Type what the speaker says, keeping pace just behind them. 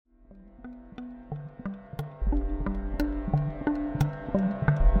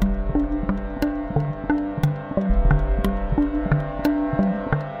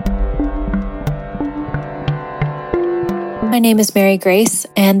My name is Mary Grace,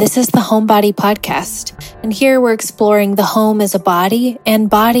 and this is the Homebody Podcast. And here we're exploring the home as a body and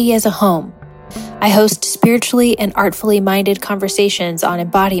body as a home. I host spiritually and artfully minded conversations on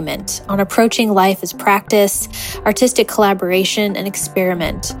embodiment, on approaching life as practice, artistic collaboration, and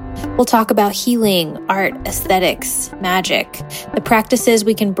experiment. We'll talk about healing, art, aesthetics, magic, the practices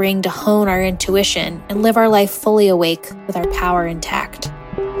we can bring to hone our intuition and live our life fully awake with our power intact.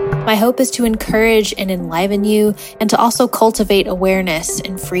 My hope is to encourage and enliven you and to also cultivate awareness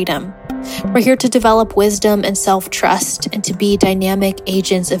and freedom. We're here to develop wisdom and self-trust and to be dynamic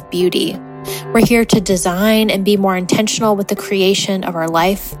agents of beauty. We're here to design and be more intentional with the creation of our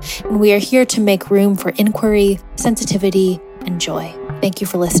life, and we are here to make room for inquiry, sensitivity, and joy. Thank you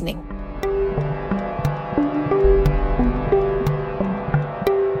for listening.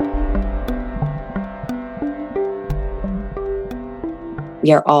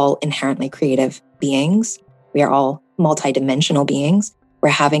 We are all inherently creative beings. We are all multidimensional beings. We're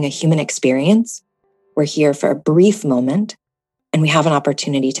having a human experience. We're here for a brief moment, and we have an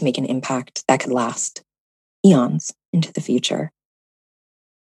opportunity to make an impact that could last eons into the future.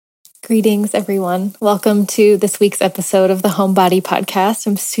 Greetings, everyone. Welcome to this week's episode of the Homebody Podcast.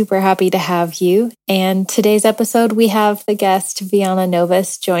 I'm super happy to have you. And today's episode, we have the guest Vyana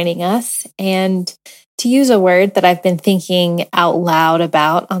Novus joining us. And to use a word that I've been thinking out loud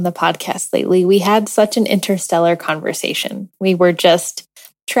about on the podcast lately, we had such an interstellar conversation. We were just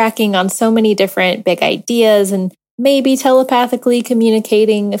tracking on so many different big ideas and maybe telepathically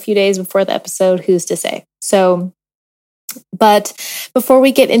communicating a few days before the episode, who's to say? But before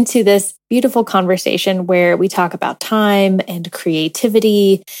we get into this beautiful conversation where we talk about time and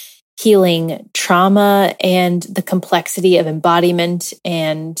creativity, healing trauma, and the complexity of embodiment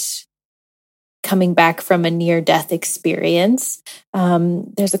and coming back from a near-death experience,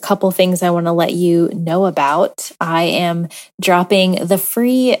 there's a couple things I want to let you know about. I am dropping the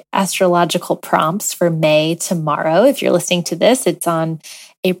free astrological prompts for May tomorrow. If you're listening to this, it's on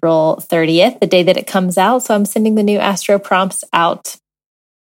April 30th, the day that it comes out. So I'm sending the new astro prompts out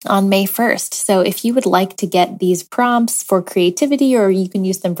on May 1st. So if you would like to get these prompts for creativity, or you can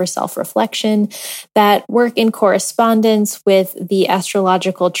use them for self-reflection that work in correspondence with the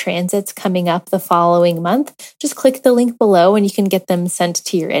astrological transits coming up the following month, just click the link below and you can get them sent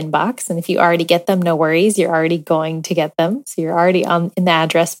to your inbox. And if you already get them, no worries, you're already going to get them. So you're already in the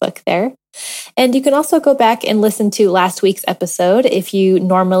address book there. And you can also go back and listen to last week's episode. If you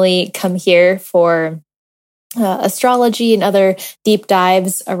normally come here for astrology and other deep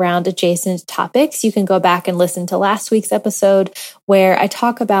dives around adjacent topics, you can go back and listen to last week's episode where I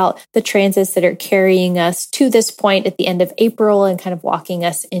talk about the transits that are carrying us to this point at the end of April and kind of walking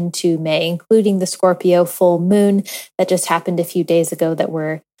us into May, including the Scorpio full moon that just happened a few days ago that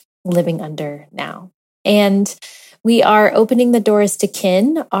we're living under now. And we are opening the doors to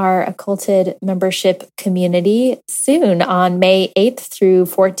Kin, our occulted membership community, soon on May 8th through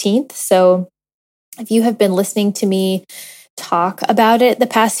 14th. So if you have been listening to me talk about it the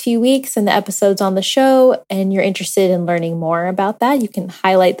past few weeks and the episodes on the show, and you're interested in learning more about that, you can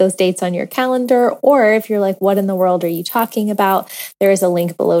highlight those dates on your calendar. Or if you're like, what in the world are you talking about? There is a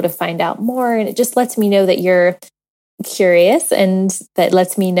link below to find out more. And it just lets me know that you're curious, and that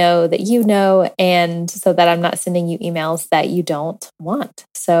lets me know that you know, and so that I'm not sending you emails that you don't want.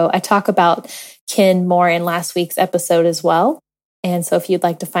 So I talk about Kin more in last week's episode as well. And so if you'd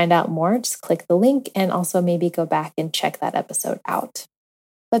like to find out more, just click the link and also maybe go back and check that episode out.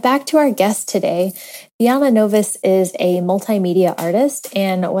 But back to our guest today, Vyana Novus is a multimedia artist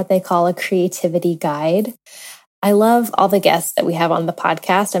and what they call a creativity guide. I love all the guests that we have on the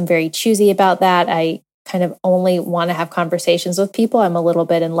podcast. I'm very choosy about that. I kind of only want to have conversations with people I'm a little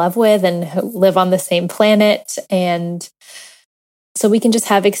bit in love with and who live on the same planet. And so we can just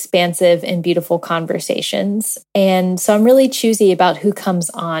have expansive and beautiful conversations. And so I'm really choosy about who comes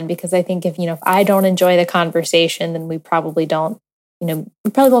on, because I think if I don't enjoy the conversation, then we probably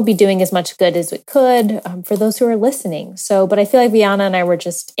won't be doing as much good as it could for those who are listening. But I feel like Vyana and I were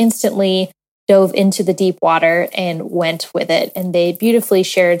just instantly dove into the deep water and went with it. And they beautifully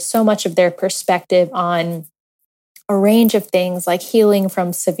shared so much of their perspective on a range of things like healing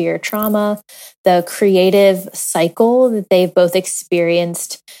from severe trauma, the creative cycle that they've both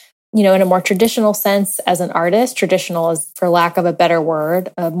experienced, in a more traditional sense as an artist. Traditional is, for lack of a better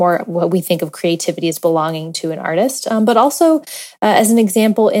word, more what we think of creativity as belonging to an artist, but also as an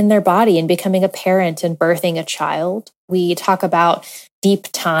example in their body and becoming a parent and birthing a child. We talk about deep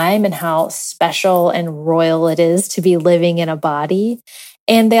time and how special and royal it is to be living in a body.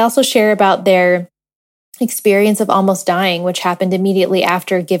 And they also share about their experience of almost dying, which happened immediately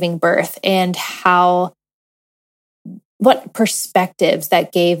after giving birth, and how what perspectives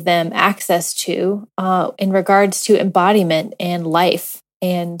that gave them access to in regards to embodiment and life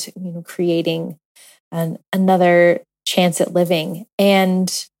and creating another chance at living. And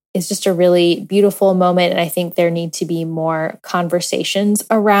it's just a really beautiful moment. And I think there need to be more conversations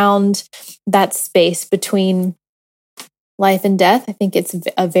around that space between life and death. I think it's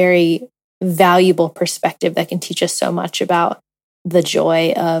a very valuable perspective that can teach us so much about the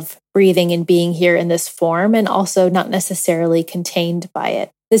joy of breathing and being here in this form, and also not necessarily contained by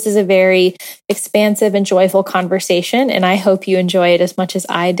it. This is a very expansive and joyful conversation, and I hope you enjoy it as much as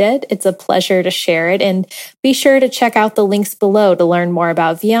I did. It's a pleasure to share it, and be sure to check out the links below to learn more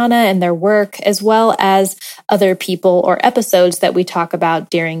about Vyana and their work, as well as other people or episodes that we talk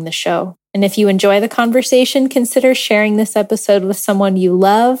about during the show. And if you enjoy the conversation, consider sharing this episode with someone you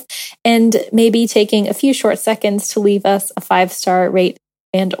love, and maybe taking a few short seconds to leave us a 5-star rate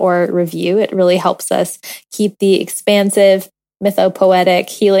and or review. It really helps us keep the expansive, mythopoetic,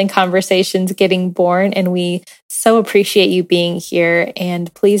 healing conversations getting born. And we so appreciate you being here.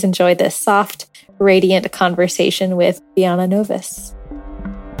 And please enjoy this soft, radiant conversation with Vyana Novus.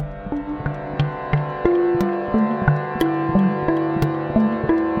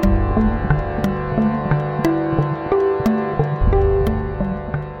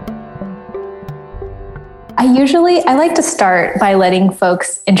 I like to start by letting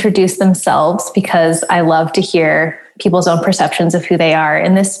folks introduce themselves, because I love to hear people's own perceptions of who they are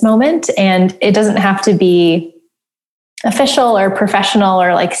in this moment. And it doesn't have to be official or professional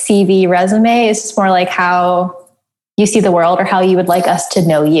or like CV resume. It's just more like how you see the world or how you would like us to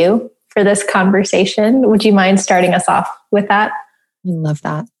know you for this conversation. Would you mind starting us off with that? I love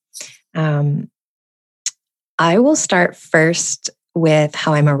that. I will start first with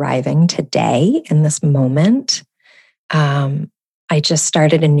how I'm arriving today in this moment. I just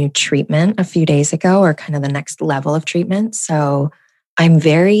started a new treatment a few days ago, or kind of the next level of treatment. So I'm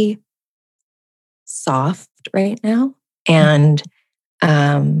very soft right now. And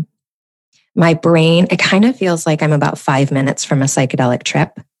my brain, it kind of feels like I'm about 5 minutes from a psychedelic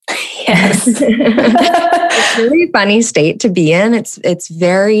trip. Yes. It's a really funny state to be in. It's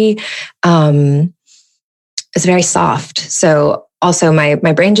very soft. So also my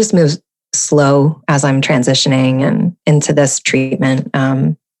brain just moves slow as I'm transitioning and into this treatment,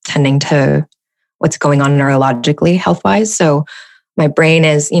 tending to what's going on neurologically, health-wise. So my brain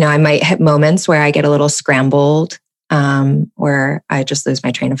is, I might hit moments where I get a little scrambled, where I just lose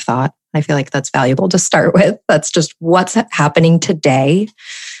my train of thought. I feel like that's valuable to start with. That's just what's happening today,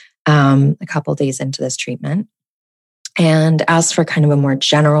 a couple of days into this treatment. And as for kind of a more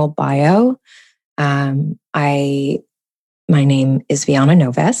general bio, my name is Vyana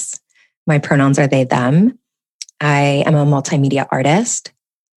Novus. My pronouns are they, them. I am a multimedia artist,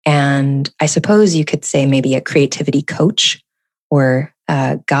 and I suppose you could say maybe a creativity coach or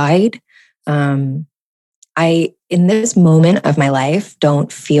a guide. I, in this moment of my life,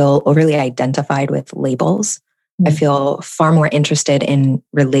 don't feel overly identified with labels. I feel far more interested in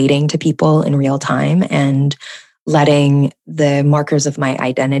relating to people in real time and letting the markers of my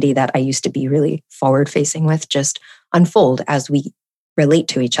identity that I used to be really forward facing with just unfold as we relate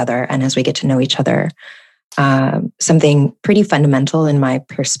to each other and as we get to know each other. Something pretty fundamental in my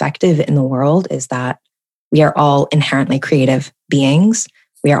perspective in the world is that we are all inherently creative beings.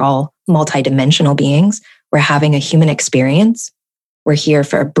 We are all multidimensional beings. We're having a human experience. We're here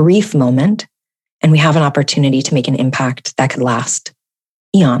for a brief moment, and we have an opportunity to make an impact that could last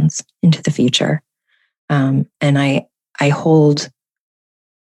eons into the future. And I hold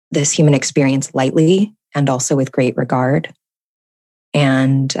this human experience lightly and also with great regard.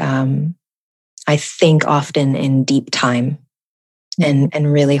 And I think often in deep time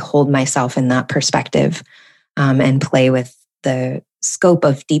and really hold myself in that perspective, and play with the scope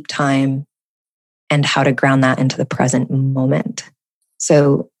of deep time and how to ground that into the present moment.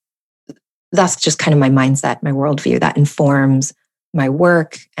 So that's just kind of my mindset, my worldview that informs my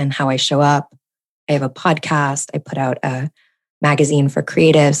work and how I show up. I have a podcast. I put out a magazine for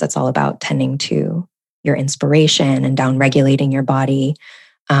creatives that's all about tending to your inspiration and down-regulating your body.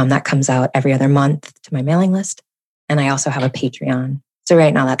 That comes out every other month to my mailing list. And I also have a Patreon. So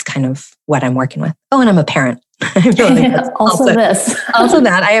right now that's kind of what I'm working with. Oh, and I'm a parent. I feel like that's also this. Also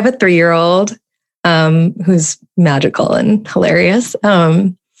that. I have a 3-year-old who's magical and hilarious.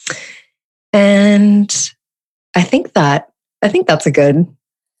 And I think that's a good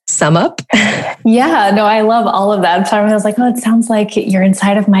sum up. Yeah, no, I love all of that. So I was like, oh, it sounds like you're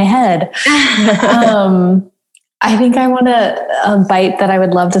inside of my head. I think I want a bite that I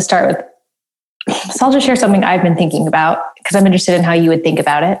would love to start with. So I'll just share something I've been thinking about because I'm interested in how you would think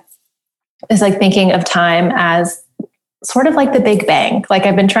about it. It's like thinking of time as sort of like the Big Bang. Like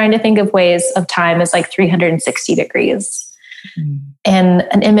I've been trying to think of ways of time as like 360 degrees. And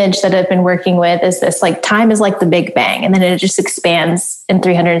an image that I've been working with is this, like time is like the Big Bang, and then it just expands in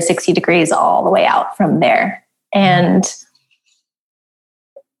 360 degrees all the way out from there. And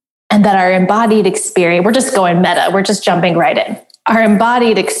that our embodied experience, we're just going meta, we're just jumping right in. Our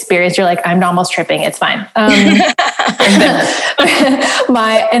embodied experience, you're like, I'm almost tripping, it's fine. And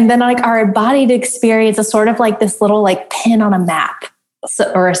then like our embodied experience is sort of like this little like pin on a map.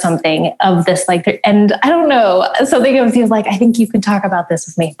 Or something of this, like, and I don't know, something of feels like, I think you could talk about this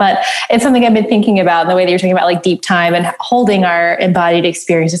with me, but it's something I've been thinking about in the way that you're talking about like deep time and holding our embodied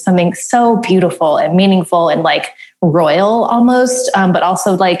experience is something so beautiful and meaningful and like royal almost, but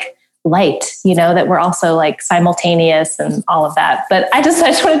also like light, that we're also like simultaneous and all of that. But I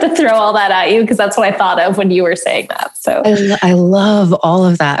just wanted to throw all that at you because that's what I thought of when you were saying that. So I love all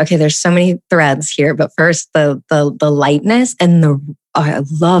of that. Okay, there's so many threads here, but first the lightness and I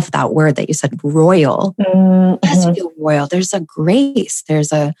love that word that you said, royal. It does feel royal. There's a grace.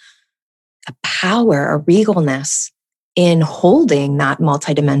 There's a power, a regalness in holding that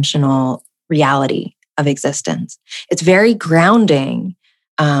multidimensional reality of existence. It's very grounding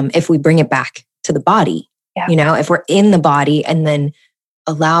if we bring it back to the body. Yeah. If we're in the body and then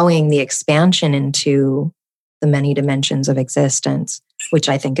allowing the expansion into the many dimensions of existence, which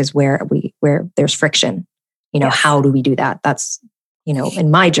I think is where there's friction. Yes. How do we do that? That's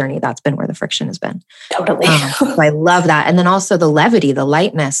in my journey, that's been where the friction has been. Totally. So I love that. And then also the levity, the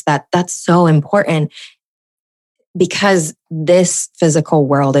lightness, that's so important because this physical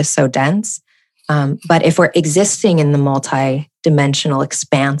world is so dense. But if we're existing in the multi-dimensional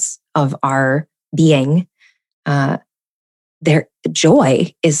expanse of our being, their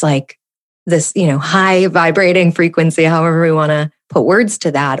joy is like this, high vibrating frequency, however we want to put words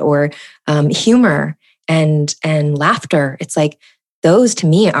to that, or humor and laughter. It's like, those to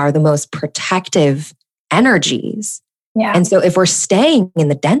me are the most protective energies. Yeah. And so if we're staying in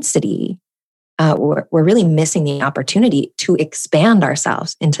the density, we're really missing the opportunity to expand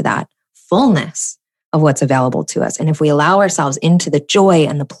ourselves into that fullness of what's available to us. And if we allow ourselves into the joy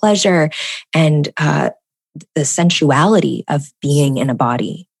and the pleasure and the sensuality of being in a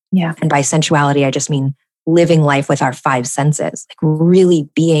body. Yeah. And by sensuality, I just mean living life with our five senses, like really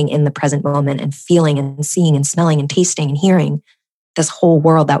being in the present moment and feeling and seeing and smelling and tasting and hearing this whole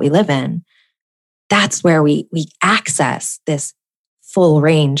world that we live in. That's where we access this full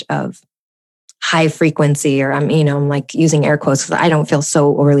range of high frequency, or I'm like using air quotes because I don't feel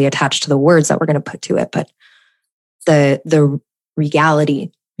so overly attached to the words that we're going to put to it, but the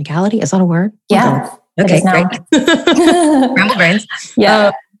regality, is that a word? Yeah. Okay, great. Scrambled brains.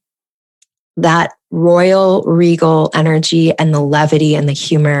 Yeah. That royal, regal energy and the levity and the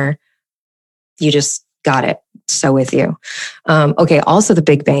humor, you just got it. So with you. Okay, also the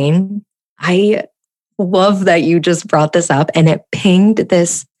Big Bang. I love that you just brought this up, and it pinged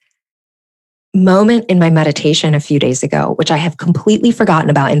this moment in my meditation a few days ago, which I have completely forgotten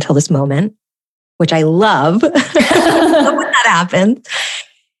about until this moment, which I love. I love when that happens.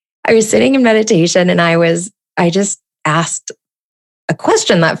 I was sitting in meditation and I just asked a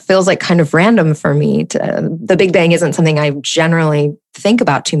question that feels like kind of random for me. The Big Bang isn't something I generally think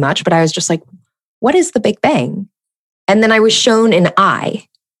about too much, but I was just like, what is the Big Bang? And then I was shown an eye.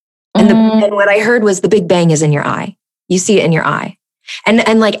 And what I heard was the Big Bang is in your eye. You see it in your eye.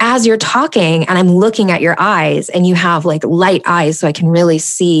 And like, as you're talking and I'm looking at your eyes and you have like light eyes, so I can really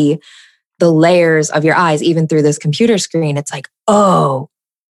see the layers of your eyes, even through this computer screen, it's like, oh,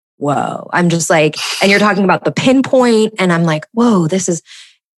 whoa. I'm just like, and you're talking about the pinpoint and I'm like, whoa, this is,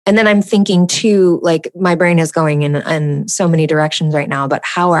 and then I'm thinking too, like my brain is going in so many directions right now, but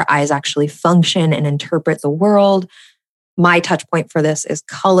how our eyes actually function and interpret the world. My touch point for this is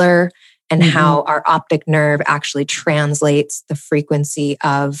color and how our optic nerve actually translates the frequency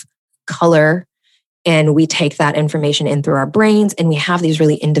of color. And we take that information in through our brains and we have these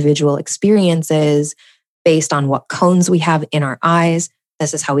really individual experiences based on what cones we have in our eyes.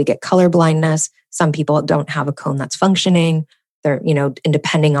 This is how we get color blindness. Some people don't have a cone that's functioning. They're, and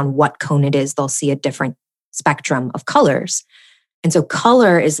depending on what cone it is, they'll see a different spectrum of colors. And so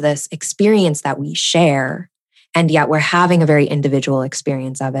color is this experience that we share, and yet we're having a very individual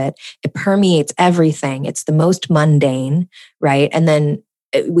experience of it. It permeates everything. It's the most mundane, right? And then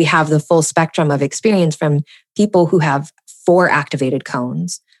we have the full spectrum of experience from people who have 4 activated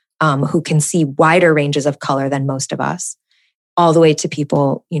cones, who can see wider ranges of color than most of us, all the way to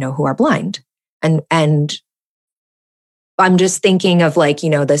people, who are blind. And I'm just thinking of like,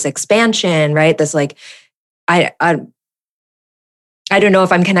 this expansion, right? This like, I I don't know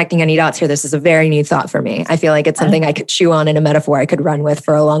if I'm connecting any dots here. This is a very new thought for me. I feel like it's something I could chew on in a metaphor I could run with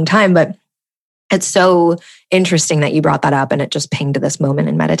for a long time, but it's so interesting that you brought that up, and it just pinged this moment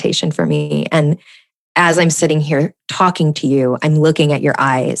in meditation for me. And as I'm sitting here talking to you, I'm looking at your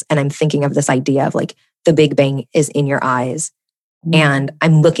eyes and I'm thinking of this idea of like the Big Bang is in your eyes, and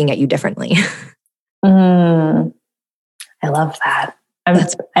I'm looking at you differently. I love that.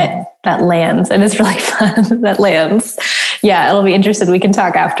 That lands, and it's really fun. That lands. Yeah, it'll be interesting. We can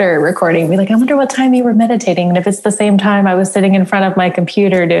talk after recording. Be like, I wonder what time you were meditating, and if it's the same time I was sitting in front of my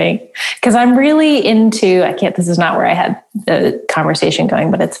computer doing. Because I'm really into. I can't. This is not where I had the conversation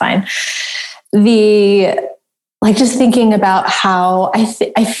going, but it's fine. Just thinking about how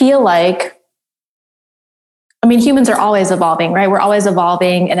I feel like. I mean, humans are always evolving, right? We're always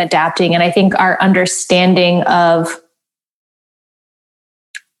evolving and adapting, and I think our understanding of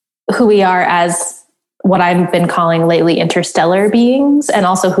who we are as what I've been calling lately interstellar beings, and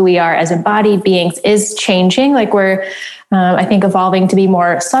also who we are as embodied beings is changing. Like we're, I think, evolving to be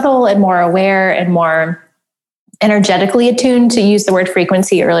more subtle and more aware and more energetically attuned, to use the word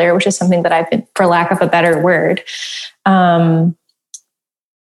frequency earlier, which is something that I've been, for lack of a better word.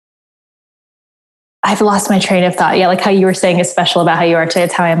 I've lost my train of thought. Yeah, like how you were saying is special about how you are today.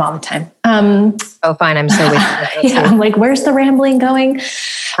 It's how I am all the time. Oh, fine. I'm so with you. Yeah, I'm like, where's the rambling going?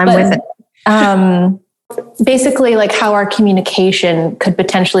 With it. Basically, like how our communication could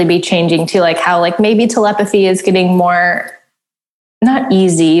potentially be changing to, like how like maybe telepathy is getting more, not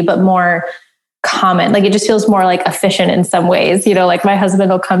easy, but more common. Like it just feels more like efficient in some ways. You know, like my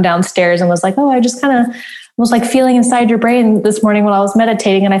husband will come downstairs and was like, oh, I just kind of was like feeling inside your brain this morning while I was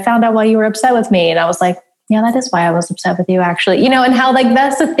meditating, and I found out why you were upset with me. And I was like, yeah, that is why I was upset with you, actually. You know, and how like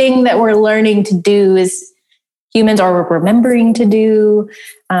that's the thing that we're learning to do as humans, or we're remembering to do.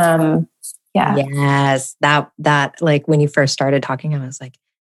 Yeah. Yes. That like when you first started talking, I was like,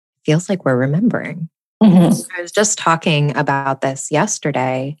 feels like we're remembering. Mm-hmm. I was just talking about this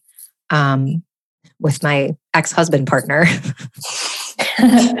yesterday with my ex-husband partner.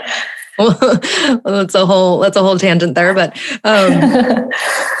 Well, that's a whole tangent there, but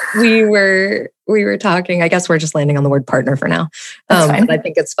we were talking. I guess we're just landing on the word partner for now. But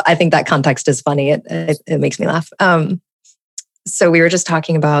I think that context is funny. It makes me laugh. So we were just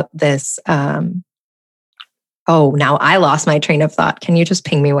talking about this. Now I lost my train of thought. Can you just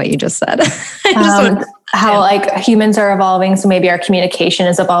ping me what you just said? How like humans are evolving, so maybe our communication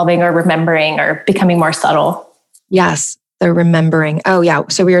is evolving or remembering or becoming more subtle. Yes. The remembering. Oh yeah.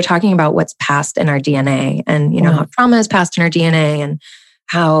 So we were talking about what's passed in our DNA, and you know how trauma is passed in our DNA, and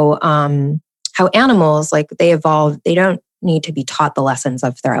how animals, like they evolve, they don't need to be taught the lessons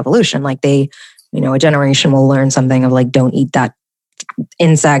of their evolution. Like they, a generation will learn something of like, don't eat that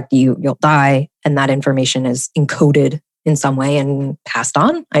insect, you'll die. And that information is encoded in some way and passed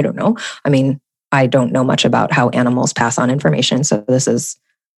on. I don't know. I mean, I don't know much about how animals pass on information. So this is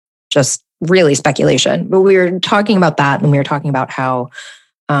just really speculation. But we were talking about that, and we were talking about how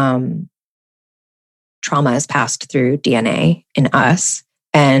trauma is passed through DNA in us,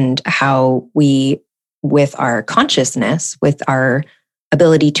 and how we, with our consciousness, with our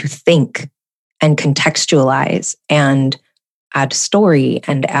ability to think and contextualize and add story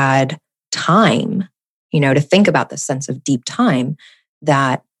and add time, to think about this sense of deep time,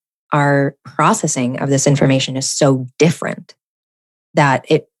 that our processing of this information is so different that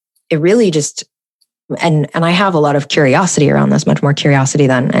it really just, and I have a lot of curiosity around this, much more curiosity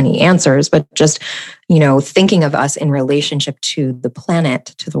than any answers, but just, thinking of us in relationship to the planet,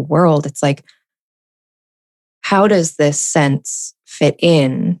 to the world, it's like, how does this sense fit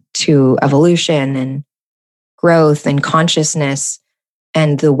in to evolution and growth and consciousness,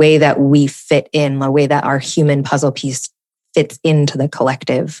 and the way that we fit in, the way that our human puzzle piece fits into the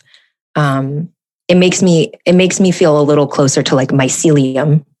collective? It makes me feel a little closer to like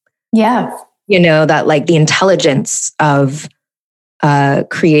mycelium. Yeah. That like the intelligence of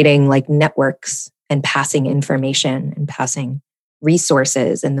creating like networks and passing information and passing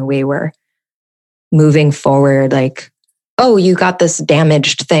resources, and the way we're moving forward, like, oh, you got this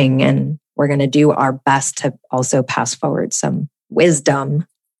damaged thing, and we're going to do our best to also pass forward some wisdom.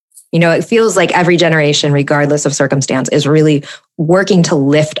 It feels like every generation, regardless of circumstance, is really working to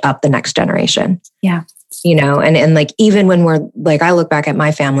lift up the next generation. Yeah. And like, even when we're like, I look back at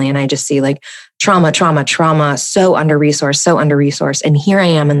my family and I just see like trauma, so under-resourced. And here I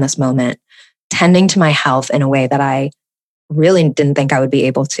am in this moment, tending to my health in a way that I really didn't think I would be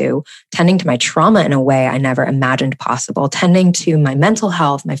able to, tending to my trauma in a way I never imagined possible, tending to my mental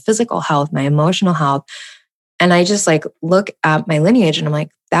health, my physical health, my emotional health. And I just like look at my lineage and I'm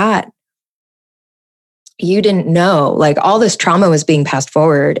like, that you didn't know, like all this trauma was being passed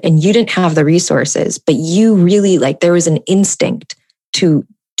forward and you didn't have the resources, but you really like, there was an instinct to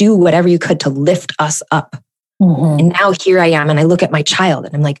do whatever you could to lift us up. Mm-hmm. And now here I am and I look at my child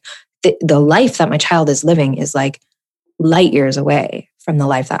and I'm like, the life that my child is living is like light years away from the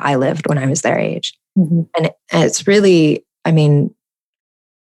life that I lived when I was their age. Mm-hmm. And it's really, I mean,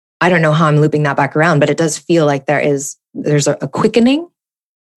 I don't know how I'm looping that back around, but it does feel like there's a quickening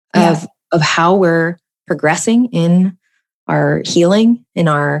of how we're progressing in our healing, in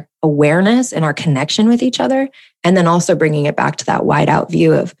our awareness, in our connection with each other. And then also bringing it back to that wide out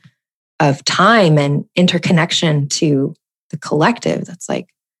view of time and interconnection to the collective. That's like,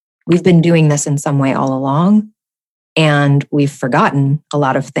 we've been doing this in some way all along and we've forgotten a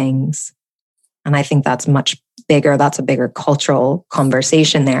lot of things. And I think that's much bigger. That's a bigger cultural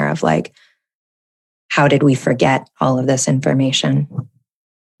conversation there of like, how did we forget all of this information?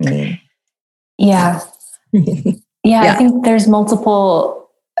 Yeah. I think there's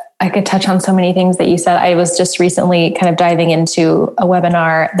multiple, I could touch on so many things that you said. I was just recently kind of diving into a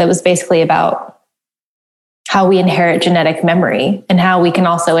webinar that was basically about how we inherit genetic memory and how we can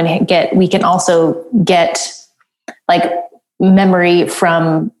also get like memory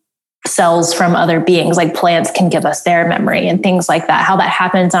from cells from other beings, like plants can give us their memory and things like that, how that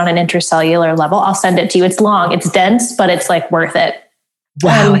happens on an intercellular level. I'll send it to you. It's long, it's dense, but it's like worth it.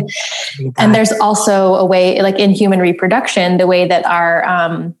 Wow. And there's also a way, like in human reproduction, the way that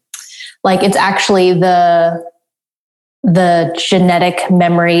our, like it's actually the genetic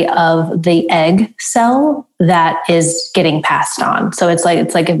memory of the egg cell that is getting passed on. So it's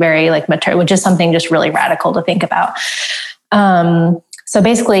like a very like maternal, which is something just really radical to think about. So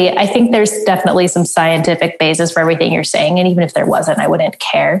basically, I think there's definitely some scientific basis for everything you're saying. And even if there wasn't, I wouldn't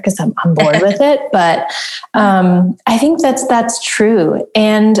care because I'm on board with it. But I think that's true.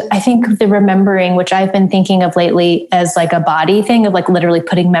 And I think the remembering, which I've been thinking of lately as like a body thing of like literally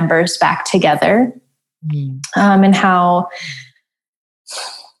putting members back together. And how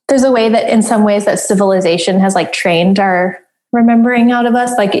there's a way that in some ways that civilization has like trained our remembering out of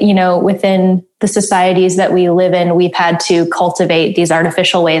us. Like, you know, within the societies that we live in, we've had to cultivate these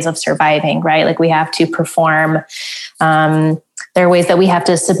artificial ways of surviving, right? Like we have to perform, there are ways that we have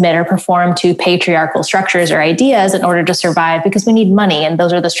to submit or perform to patriarchal structures or ideas in order to survive because we need money. And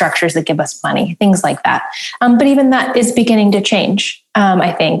those are the structures that give us money, things like that. But even that is beginning to change,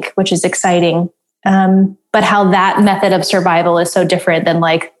 I think, which is exciting. But how that method of survival is so different than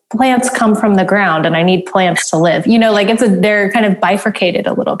like plants come from the ground and I need plants to live, you know, like they're kind of bifurcated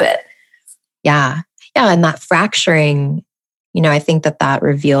a little bit. Yeah. And that fracturing, you know, I think that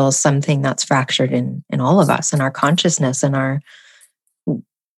reveals something that's fractured in all of us and our consciousness and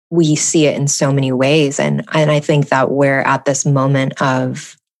we see it in so many ways. And I think that we're at this moment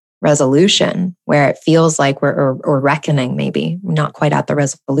of resolution where it feels like we're reckoning, maybe not quite at the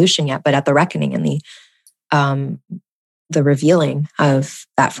resolution yet, but at the reckoning and the revealing of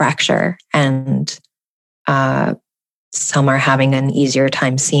that fracture. And some are having an easier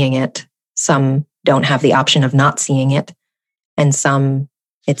time seeing it. Some don't have the option of not seeing it. And some,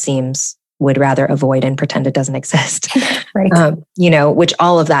 it seems, would rather avoid and pretend it doesn't exist. Right. You know, which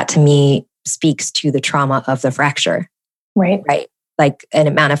all of that to me speaks to the trauma of the fracture. Right. Like, and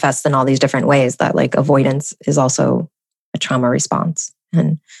it manifests in all these different ways that like avoidance is also a trauma response.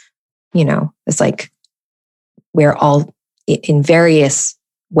 And, you know, it's like we're all in various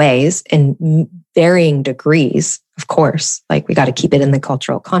ways, in varying degrees, of course, like we got to keep it in the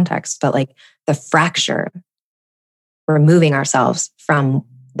cultural context, but like the fracture, removing ourselves from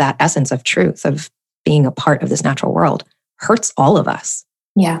that essence of truth, of being a part of this natural world, hurts all of us.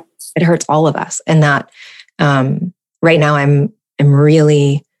 Yeah. It hurts all of us. And that right now I'm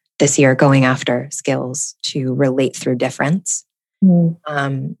really this year going after skills to relate through difference.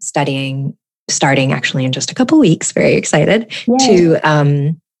 Starting actually in just a couple weeks, very excited. Yay.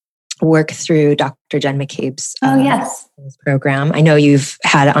 To work through Dr. Jen McCabe's program. I know you've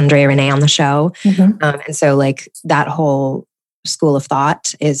had Andrea Renee on the show. And so like that whole school of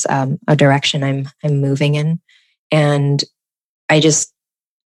thought is a direction I'm moving in. And I just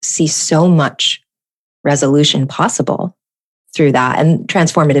see so much resolution possible through that, and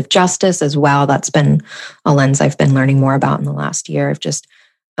transformative justice as well. That's been a lens I've been learning more about in the last year of just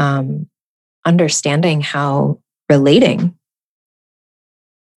understanding how relating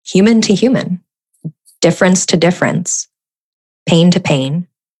human to human, difference to difference, pain to pain,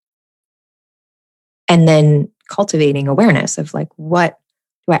 and then cultivating awareness of like, what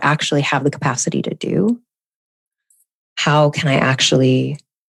do I actually have the capacity to do? How can I actually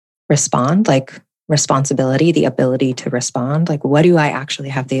respond? Like responsibility, the ability to respond. Like, what do I actually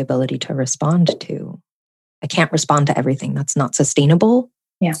have the ability to respond to? I can't respond to everything. That's not sustainable.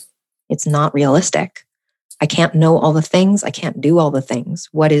 Yeah. It's not realistic. I can't know all the things. I can't do all the things.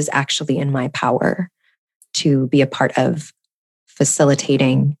 What is actually in my power to be a part of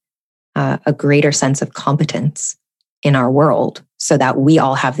facilitating a greater sense of competence in our world so that we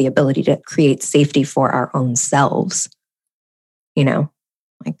all have the ability to create safety for our own selves? You know,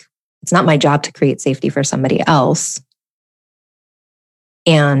 like it's not my job to create safety for somebody else.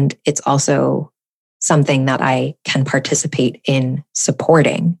 And it's also something that I can participate in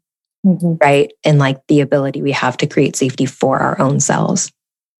supporting, right? And like the ability we have to create safety for our own selves.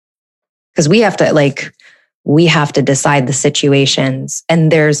 Because we have to decide the situations.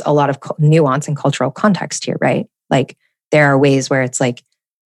 And there's a lot of nuance and cultural context here, right? Like there are ways where it's like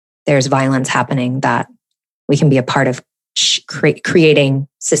there's violence happening that we can be a part of creating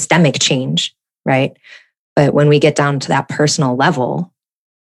systemic change, right? But when we get down to that personal level,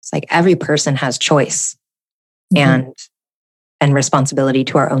 it's like every person has choice and responsibility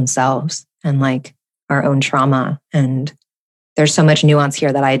to our own selves and like our own trauma. And there's so much nuance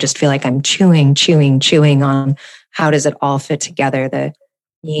here that I just feel like I'm chewing on how does it all fit together, the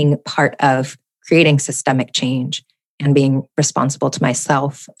being part of creating systemic change and being responsible to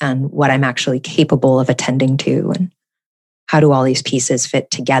myself and what I'm actually capable of attending to, and how do all these pieces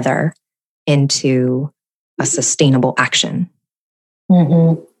fit together into a sustainable action.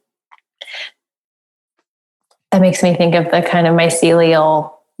 That makes me think of the kind of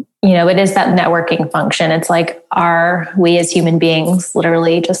mycelial, it is that networking function. It's like, are we as human beings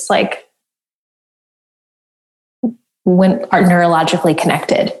literally just like when are neurologically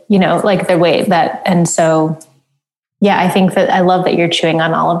connected, like the way that, and so, yeah, I think that I love that you're chewing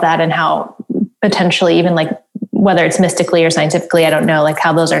on all of that and how potentially even like, whether it's mystically or scientifically, I don't know, like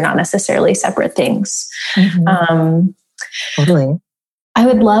how those are not necessarily separate things. Totally. I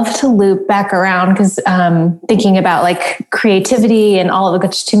would love to loop back around because thinking about like creativity and all of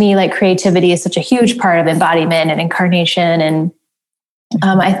it, to me, like creativity is such a huge part of embodiment and incarnation. And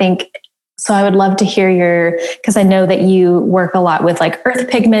I think, so I would love to hear because I know that you work a lot with like earth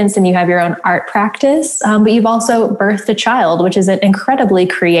pigments and you have your own art practice, but you've also birthed a child, which is an incredibly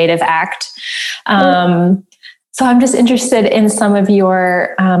creative act. So I'm just interested in some of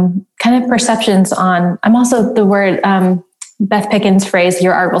your kind of perceptions on, I'm also the word, Beth Pickens' phrase,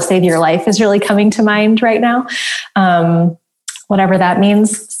 your art will save your life, is really coming to mind right now. Whatever that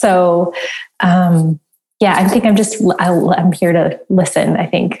means. So, yeah, I think I'm here to listen, I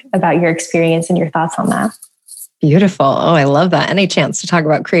think, about your experience and your thoughts on that. Beautiful. Oh, I love that. Any chance to talk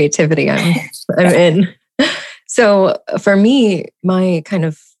about creativity, I'm in. So for me, my kind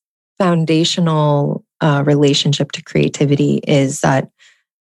of foundational relationship to creativity is that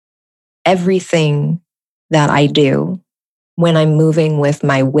everything that I do when I'm moving with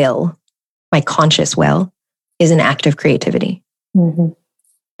my will, my conscious will, is an act of creativity. And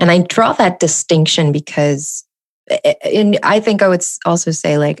I draw that distinction because I think I would also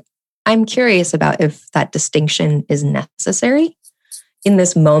say, like, I'm curious about if that distinction is necessary. In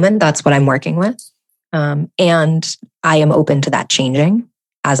this moment, that's what I'm working with. And I am open to that changing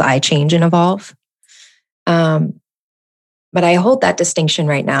as I change and evolve. But I hold that distinction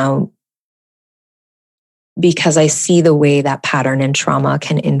right now because I see the way that pattern and trauma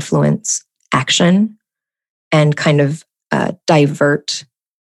can influence action and kind of divert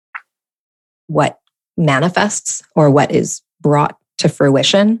what manifests or what is brought to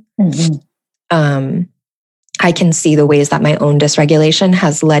fruition. I can see the ways that my own dysregulation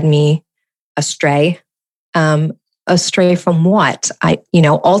has led me astray. Astray from what?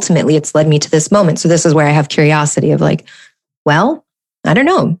 Ultimately it's led me to this moment. So this is where I have curiosity of like, well, I don't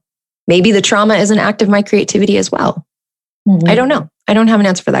know. Maybe the trauma is an act of my creativity as well. I don't know. I don't have an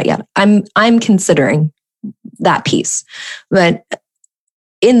answer for that yet. I'm considering that piece. But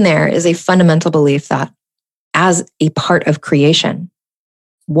in there is a fundamental belief that as a part of creation,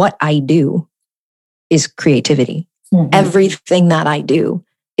 what I do is creativity. Everything that I do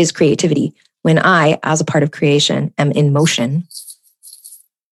is creativity. When I, as a part of creation, am in motion,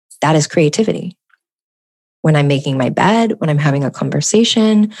 that is creativity. When I'm making my bed, when I'm having a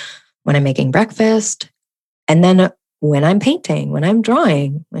conversation, when I'm making breakfast, and then when I'm painting, when I'm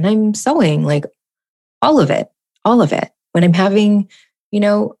drawing, when I'm sewing, like all of it. When I'm having,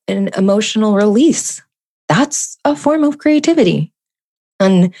 an emotional release, that's a form of creativity.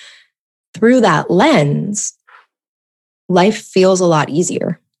 And through that lens, life feels a lot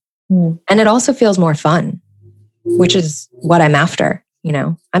easier. And it also feels more fun, which is what I'm after.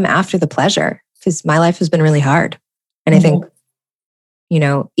 I'm after the pleasure because my life has been really hard. And I think,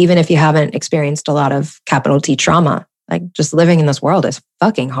 even if you haven't experienced a lot of capital T trauma, like just living in this world is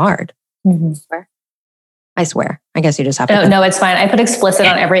fucking hard. I swear. I guess you just have to. Oh, no, it's fine. I put explicit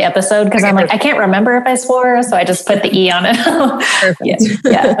on every episode because I'm like, I can't remember if I swore. So I just put the E on it. Perfect.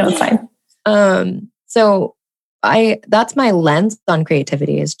 Yeah, no, it's fine. So that's my lens on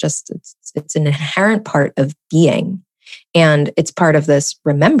creativity, is just, it's an inherent part of being. And it's part of this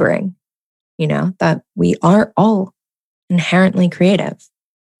remembering, that we are all inherently creative.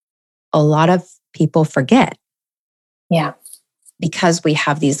 A lot of people forget. Yeah. Because we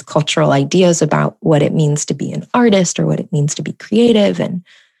have these cultural ideas about what it means to be an artist or what it means to be creative. And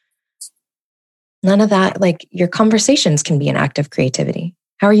none of that, like, your conversations can be an act of creativity.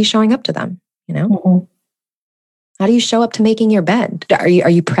 How are you showing up to them? Mm-hmm. How do you show up to making your bed? Are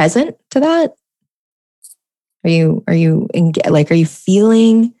you present to that? Are you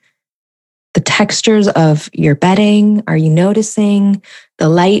feeling the textures of your bedding? Are you noticing the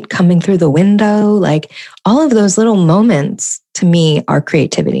light coming through the window? Like, all of those little moments to me are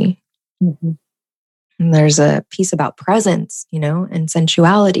creativity. Mm-hmm. And there's a piece about presence, and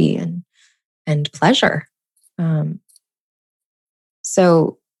sensuality and pleasure.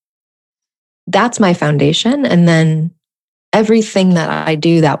 So that's my foundation. And then everything that I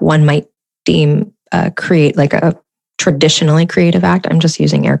do that one might deem create like a traditionally creative act. I'm just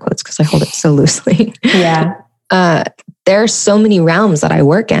using air quotes because I hold it so loosely. Yeah. There are so many realms that I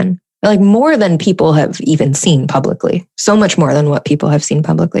work in, like more than people have even seen publicly, so much more than what people have seen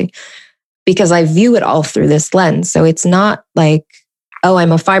publicly, because I view it all through this lens. So it's not like, oh,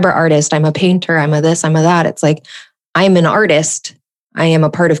 I'm a fiber artist, I'm a painter, I'm a this, I'm a that. It's like, I'm an artist. I am a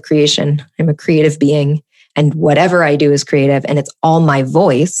part of creation. I'm a creative being. And whatever I do is creative, and it's all my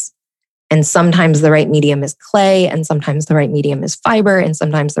voice. And sometimes the right medium is clay, and sometimes the right medium is fiber, and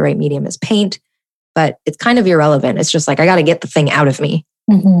sometimes the right medium is paint. But it's kind of irrelevant. It's just like, I got to get the thing out of me.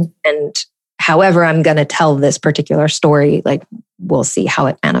 Mm-hmm. And however I'm going to tell this particular story, like, we'll see how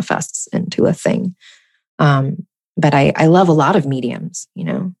it manifests into a thing. But I love a lot of mediums,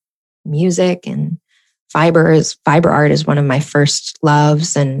 music and fiber art is one of my first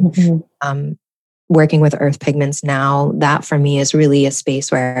loves. And Mm-hmm. Working with earth pigments now, that for me is really a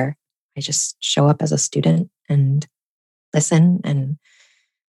space where I just show up as a student and listen and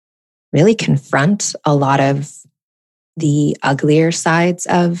really confront a lot of the uglier sides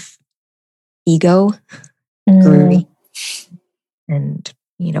of ego, greed, and,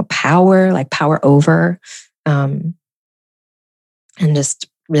 power, like power over, and just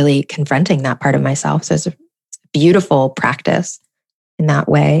really confronting that part of myself. So it's a beautiful practice in that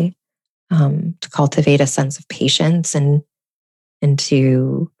way, to cultivate a sense of patience and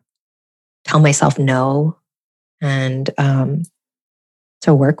to tell myself no, and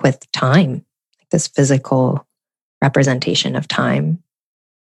to work with time, like this physical representation of time,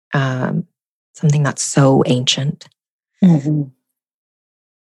 something that's so ancient. Mm-hmm.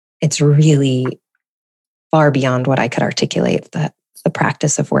 It's really far beyond what I could articulate, that the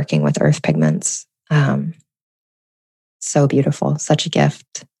practice of working with earth pigments. So beautiful, such a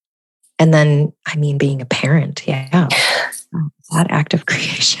gift. And then, being a parent, that act of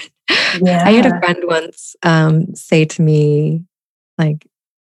creation. Yeah. I had a friend once say to me, like,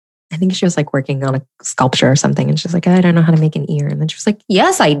 I think she was like working on a sculpture or something, and she's like, I don't know how to make an ear. And then she was like,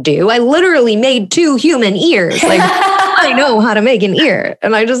 yes, I do. I literally made 2 human ears. Like, I know how to make an ear.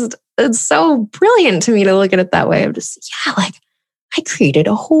 And it's so brilliant to me to look at it that way. I'm just, like, I created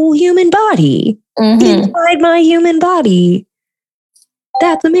a whole human body inside my human body.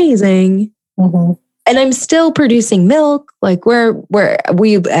 That's amazing. Mm-hmm. And I'm still producing milk, like where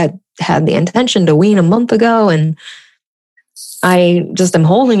we had the intention to wean a month ago, and I just am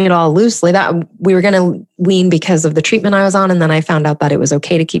holding it all loosely. That we were going to wean because of the treatment I was on, and then I found out that it was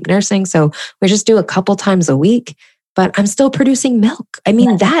okay to keep nursing, so we just do a couple times a week. But I'm still producing milk.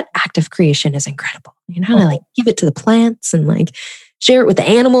 That act of creation is incredible. To like give it to the plants and like share it with the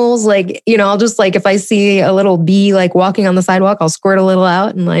animals. Like, I'll just like, if I see a little bee like walking on the sidewalk, I'll squirt a little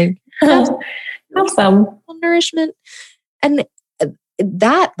out and like have some nourishment. And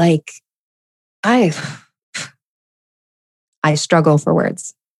that, like, I struggle for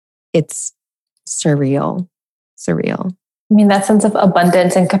words. It's surreal. That sense of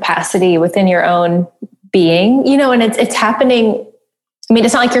abundance and capacity within your own being, and it's happening.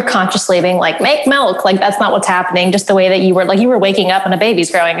 It's not like you're consciously being like, make milk. Like, that's not what's happening. Just the way that you were waking up and a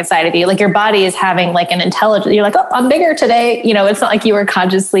baby's growing inside of you. Like, your body is having like an intelligence. You're like, oh, I'm bigger today. It's not like you were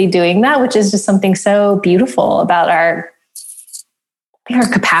consciously doing that, which is just something so beautiful about our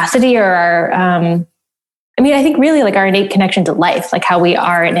capacity, or our, I think really like our innate connection to life, like how we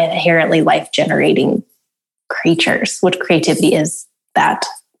are an inherently life generating creatures, which creativity is that.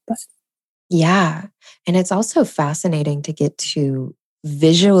 Yeah. And it's also fascinating to get to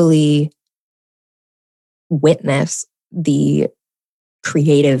visually witness the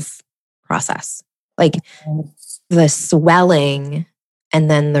creative process, like the swelling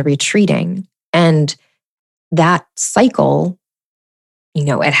and then the retreating. And that cycle,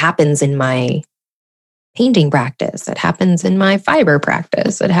 it happens in my painting practice. It happens in my fiber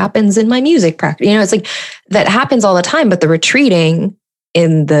practice. It happens in my music practice. It's like that happens all the time, but the retreating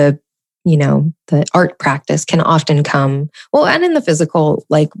in the art practice can often come, and in the physical,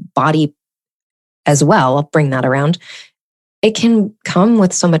 like body as well. I'll bring that around. It can come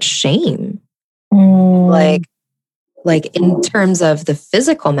with so much shame. Like in terms of the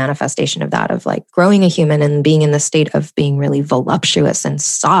physical manifestation of that, of like growing a human and being in the state of being really voluptuous and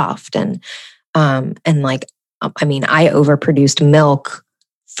soft and like, I overproduced milk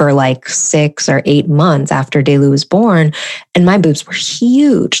for like 6 or 8 months after Delu was born, and my boobs were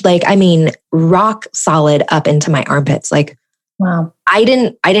huge. Like, rock solid up into my armpits. Like, wow. I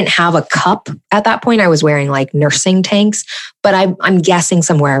didn't have a cup at that point. I was wearing like nursing tanks, but I'm guessing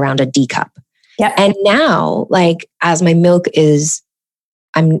somewhere around a D cup. Yeah. And now, like, as my milk is,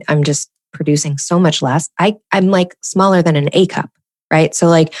 I'm just producing so much less. I'm like smaller than an A cup, right? So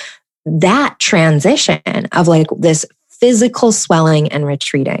like that transition of like this physical swelling and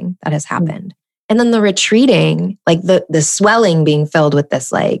retreating that has happened. And then the retreating, like the swelling being filled with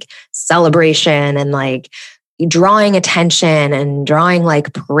this like celebration and like drawing attention and drawing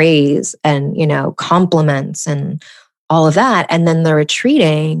like praise and, compliments and all of that. And then the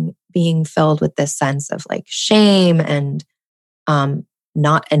retreating being filled with this sense of like shame and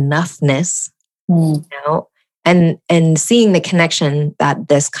not enoughness, and seeing the connection that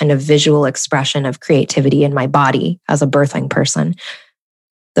this kind of visual expression of creativity in my body as a birthing person,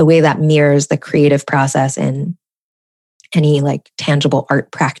 the way that mirrors the creative process in any like tangible art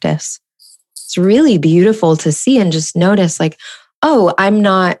practice. It's really beautiful to see and just notice like, oh, I'm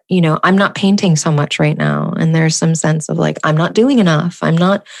not painting so much right now. And there's some sense of like, I'm not doing enough. I'm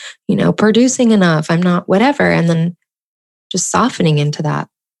not, producing enough. I'm not whatever. And then just softening into that,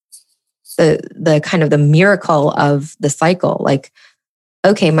 the kind of the miracle of the cycle. Like,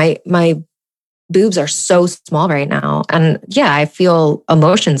 okay, my boobs are so small right now. And yeah, I feel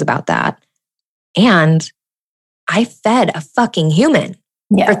emotions about that. And I fed a fucking human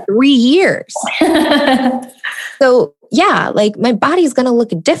for 3 years. So yeah, like my body's going to look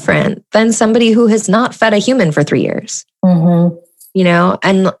different than somebody who has not fed a human for 3 years,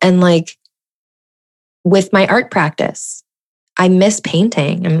 and like with my art practice, I miss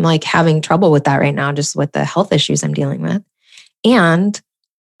painting. I'm like having trouble with that right now, just with the health issues I'm dealing with. And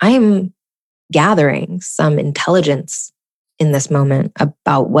I'm gathering some intelligence in this moment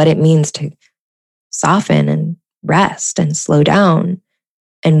about what it means to soften and rest and slow down.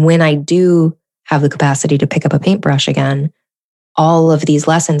 And when I do have the capacity to pick up a paintbrush again, all of these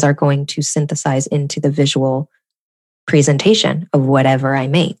lessons are going to synthesize into the visual presentation of whatever I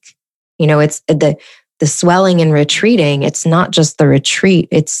make. It's the swelling and retreating. It's not just the retreat.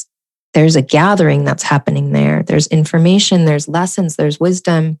 There's a gathering that's happening there. There's information, there's lessons, there's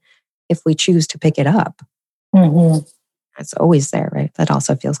wisdom if we choose to pick it up. It's always there, right? That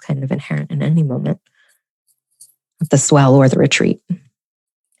also feels kind of inherent in any moment of the swell or the retreat.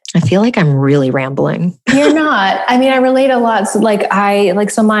 I feel like I'm really rambling. You're not. I relate a lot. So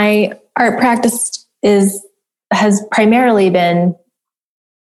so my art practice has primarily been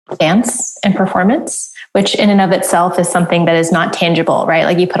dance and performance, which in and of itself is something that is not tangible, right?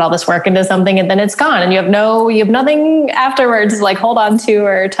 Like you put all this work into something and then it's gone and you have nothing afterwards to like hold on to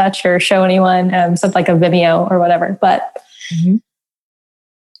or touch or show anyone, something like a Vimeo or whatever. But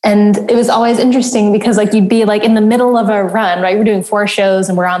And it was always interesting because like you'd be like in the middle of a run, right? We're doing 4 shows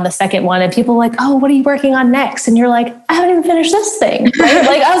and we're on the second one and people are like, oh, what are you working on next? And you're like, I haven't even finished this thing, right?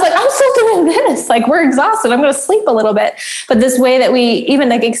 Like I was like, I'm still doing this. Like we're exhausted. I'm going to sleep a little bit. But this way that we even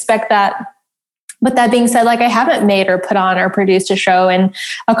like expect that. But that being said, like I haven't made or put on or produced a show in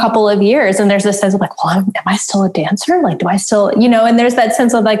a couple of years. And there's this sense of like, well, am I still a dancer? Like, do I still, and there's that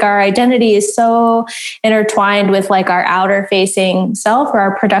sense of like our identity is so intertwined with like our outer facing self or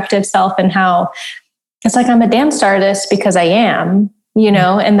our productive self and how it's like, I'm a dance artist because I am,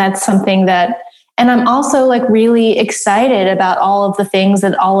 and that's something that, and I'm also like really excited about all of the things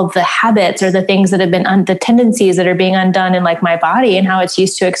that all of the habits or the things that have been the tendencies that are being undone in like my body and how it's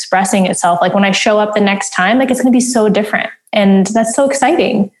used to expressing itself. Like when I show up the next time, like it's going to be so different. And that's so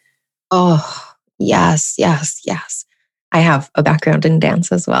exciting. Oh, yes, yes, yes. I have a background in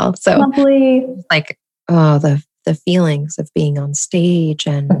dance as well. So lovely. Like, oh, the feelings of being on stage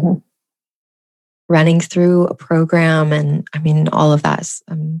and running through a program. And all of that is,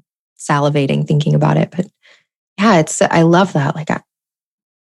 salivating thinking about it, but yeah, I love that. Like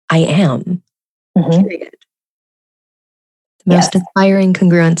I am, period. The most inspiring,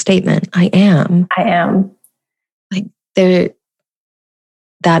 congruent statement. I am. I am. Like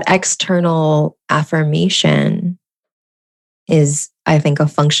that external affirmation is, I think, a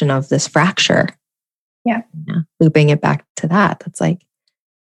function of this fracture. Yeah. Looping it back to that. That's like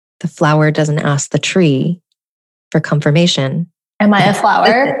the flower doesn't ask the tree for confirmation. Am I a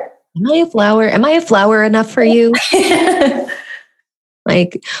flower? Am I a flower? Am I a flower enough for you?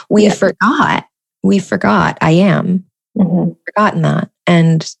 Like we forgot. We forgot. I am. Forgotten that.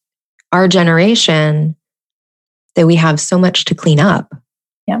 And our generation, that we have so much to clean up.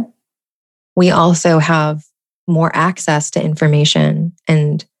 Yeah. We also have more access to information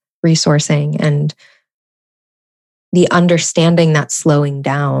and resourcing, and the understanding that slowing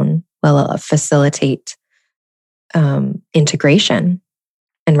down will facilitate integration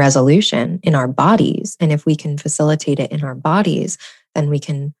and resolution in our bodies. And if we can facilitate it in our bodies, then we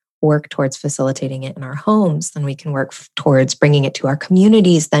can work towards facilitating it in our homes. Then we can work towards bringing it to our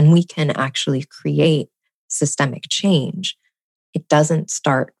communities. Then we can actually create systemic change. It doesn't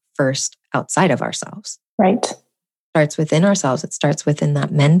start first outside of ourselves. Right. It starts within ourselves. It starts within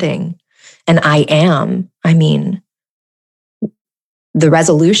that mending. And I mean, the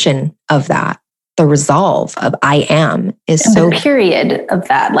resolution of that, the resolve of I am is and so... the period of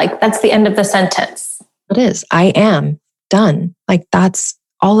that, like that's the end of the sentence. It is. I am done. Like that's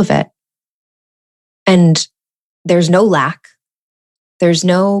all of it. And there's no lack. There's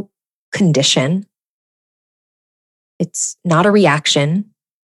no condition. It's not a reaction.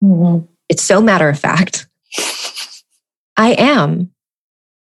 It's so matter of fact. I am.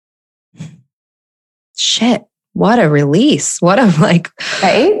 Shit. What a release. What a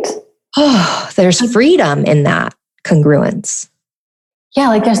right? Oh, there's freedom in that congruence. Yeah,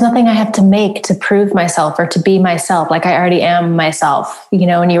 like there's nothing I have to make to prove myself or to be myself. Like I already am myself. You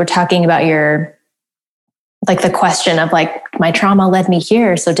know, when you were talking about your, like the question of like, my trauma led me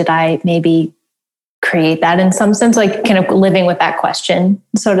here. So did I maybe create that in some sense? Like kind of living with that question,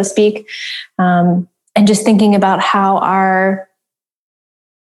 so to speak. And just thinking about how our,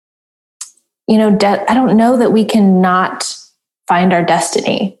 I don't know that we can not find our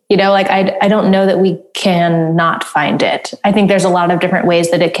destiny. Like I don't know that we can not find it. I think there's a lot of different ways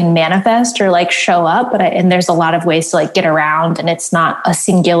that it can manifest or like show up, and there's a lot of ways to like get around, and it's not a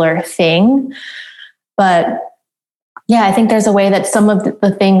singular thing. But yeah, I think there's a way that some of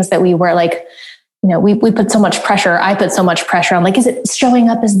the things that we were like, we put so much pressure. I put so much pressure on like, is it showing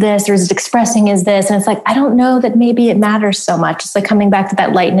up as this or is it expressing as this? And it's like, I don't know that maybe it matters so much. It's like coming back to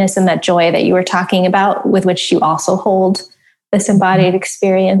that lightness and that joy that you were talking about, with which you also hold this embodied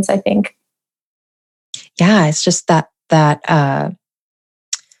experience, I think. Yeah, it's just that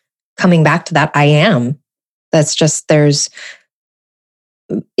coming back to that I am. That's just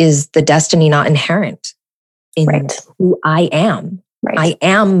is the destiny not inherent in who I am? Right. I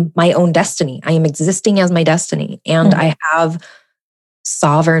am my own destiny. I am existing as my destiny. And I have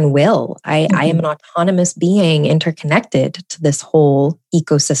sovereign will. I am an autonomous being interconnected to this whole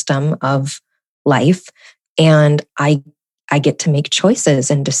ecosystem of life. And I get to make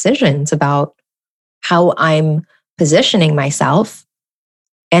choices and decisions about how I'm positioning myself.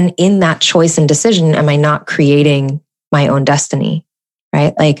 And in that choice and decision, am I not creating my own destiny?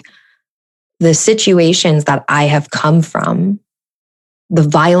 Right? Like the situations that I have come from, the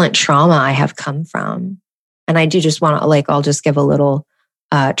violent trauma I have come from. And I do just want to I'll just give a little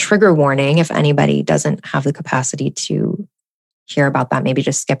trigger warning if anybody doesn't have the capacity to hear about that, maybe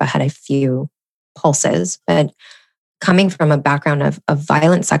just skip ahead a few pulses. But coming from a background of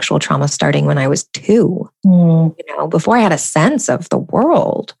violent sexual trauma starting when I was 2, before I had a sense of the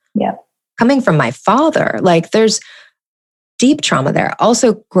world. Yeah. Coming from my father, like there's deep trauma there.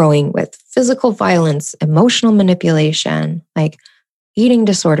 Also growing with physical violence, emotional manipulation, like eating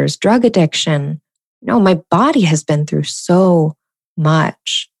disorders, drug addiction. My body has been through so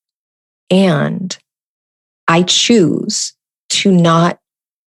much. And I choose to not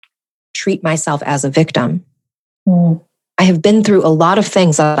treat myself as a victim. I have been through a lot of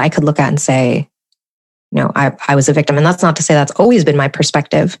things that I could look at and say, I was a victim. And that's not to say that's always been my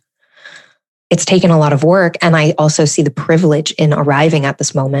perspective. It's taken a lot of work. And I also see the privilege in arriving at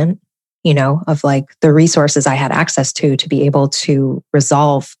this moment, of like the resources I had access to be able to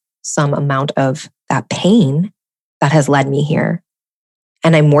resolve some amount of that pain that has led me here.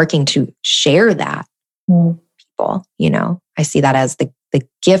 And I'm working to share that with people, I see that as the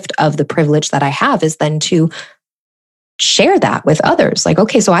gift of the privilege that I have is then to share that with others. Like,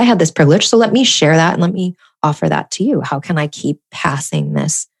 okay, so I had this privilege, so let me share that and let me offer that to you. How can I keep passing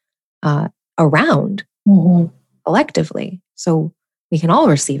this around collectively so we can all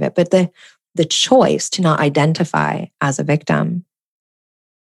receive it? But the choice to not identify as a victim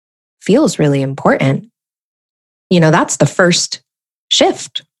feels really important. That's the first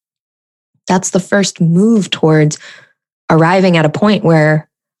shift. That's the first move towards arriving at a point where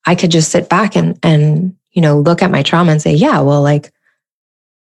I could just sit back and look at my trauma and say, yeah, well,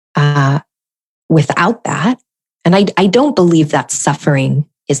 without that, and I don't believe that suffering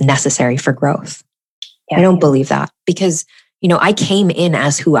is necessary for growth. Yeah. I don't believe that because, I came in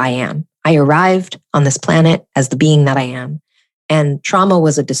as who I am. I arrived on this planet as the being that I am. And trauma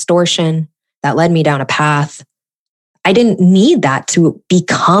was a distortion that led me down a path. I didn't need that to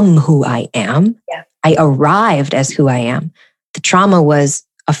become who I am. Yeah. I arrived as who I am. The trauma was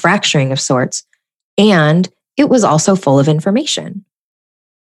a fracturing of sorts, and it was also full of information.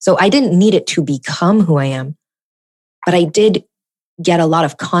 So I didn't need it to become who I am, but I did get a lot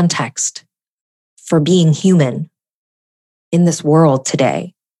of context for being human in this world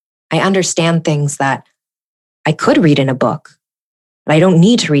today. I understand things that I could read in a book, but I don't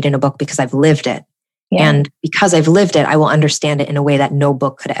need to read in a book because I've lived it. Yeah. And because I've lived it, I will understand it in a way that no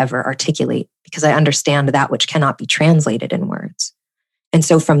book could ever articulate because I understand that which cannot be translated in words. And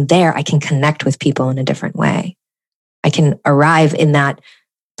so from there, I can connect with people in a different way. I can arrive in that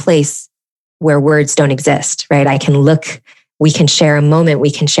place where words don't exist, right? I can look, we can share a moment,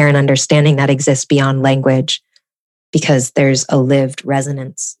 we can share an understanding that exists beyond language because there's a lived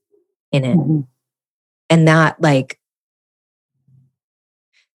resonance in it. Mm-hmm. And that,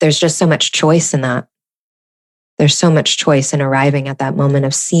 there's just so much choice in that. There's so much choice in arriving at that moment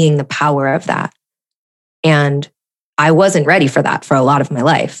of seeing the power of that. And I wasn't ready for that for a lot of my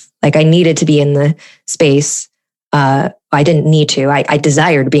life. I needed to be in the space. I didn't need to. I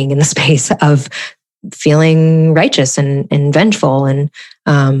desired being in the space of feeling righteous and vengeful. And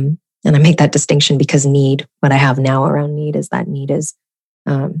I make that distinction because need, what I have now around need is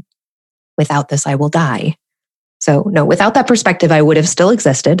without this, I will die. So no, without that perspective, I would have still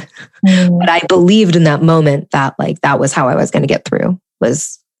existed. But I believed in that moment that that was how I was going to get through,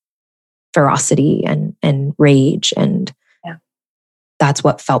 was ferocity and rage. And that's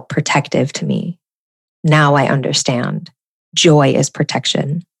what felt protective to me. Now I understand. Joy is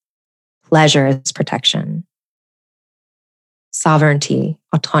protection. Pleasure is protection. Sovereignty,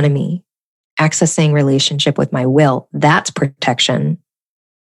 autonomy, accessing relationship with my will, that's protection.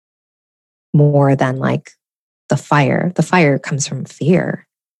 More than the fire. The fire comes from fear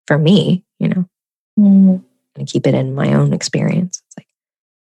for me, and keep it in my own experience. It's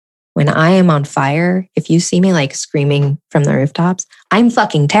when I am on fire, if you see me screaming from the rooftops, I'm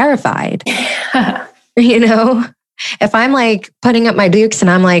fucking terrified. If I'm putting up my dukes and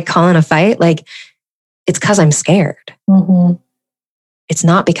I'm calling a fight, it's because I'm scared. Mm-hmm. It's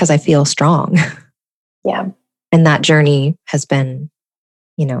not because I feel strong. Yeah. And that journey has been,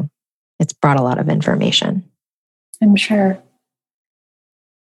 it's brought a lot of information. I'm sure.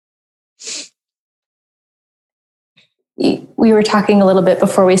 We were talking a little bit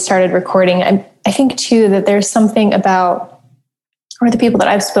before we started recording. I think too that there's something about, or the people that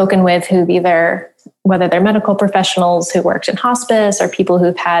I've spoken with who've whether they're medical professionals who worked in hospice or people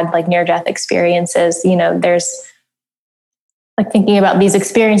who've had near-death experiences, there's thinking about these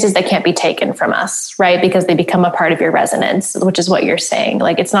experiences that can't be taken from us, right? Because they become a part of your resonance, which is what you're saying.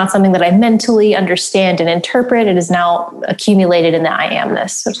 It's not something that I mentally understand and interpret. It is now accumulated in the I amness,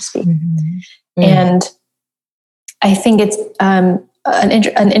 so to speak. Mm-hmm. And I think it's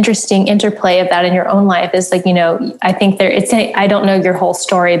an interesting interplay of that in your own life is I think I don't know your whole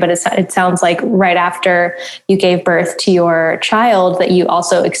story, but it sounds like right after you gave birth to your child that you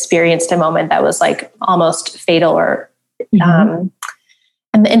also experienced a moment that was almost fatal or and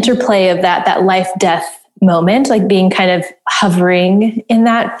the interplay of that life-death moment, being kind of hovering in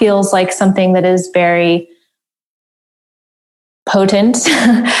that feels like something that is very potent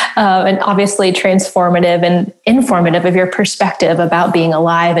and obviously transformative and informative of your perspective about being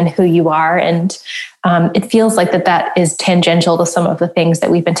alive and who you are. And it feels like that is tangential to some of the things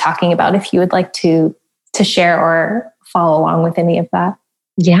that we've been talking about. If you would like to share or follow along with any of that.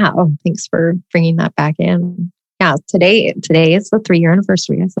 Yeah. Oh, thanks for bringing that back in. Yeah, today is the 3-year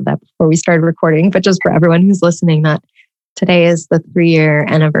anniversary. I said that before we started recording, but just for everyone who's listening, that today is the 3-year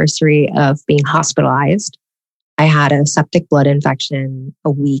anniversary of being hospitalized. I had a septic blood infection a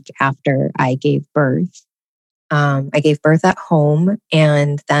week after I gave birth. I gave birth at home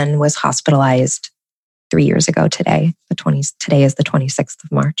and then was hospitalized 3 years ago today. Today is the 26th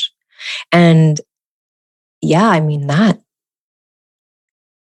of March. And yeah, that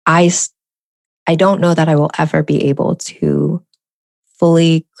I don't know that I will ever be able to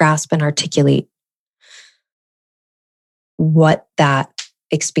fully grasp and articulate what that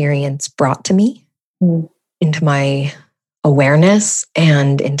experience brought to me into my awareness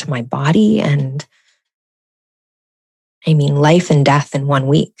and into my body. And I mean, life and death in 1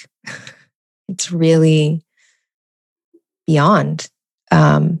 week. It's really beyond,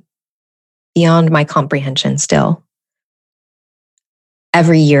 beyond my comprehension still.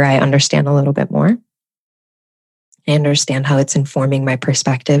 Every year I understand a little bit more. I understand how it's informing my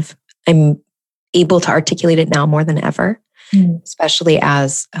perspective. I'm able to articulate it now more than ever, especially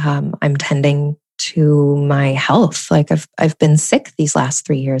as I'm tending to my health. Like I've been sick these last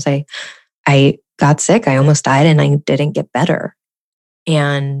 3 years. I got sick. I almost died and I didn't get better.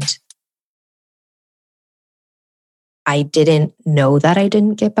 And I didn't know that I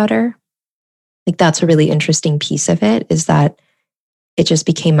didn't get better. Like that's a really interesting piece of it, is that it just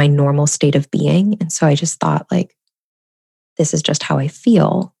became my normal state of being. And so I just thought, like, this is just how I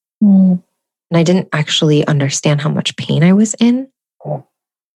feel. And I didn't actually understand how much pain I was in.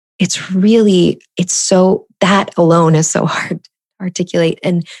 That alone is so hard to articulate.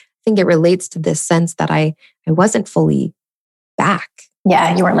 And I think it relates to this sense that I wasn't fully back.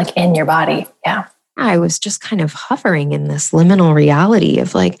 Yeah, you weren't like in your body. Yeah. I was just kind of hovering in this liminal reality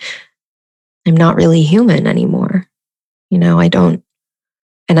of like, I'm not really human anymore. I don't,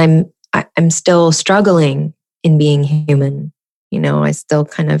 and I'm still struggling in being human. I still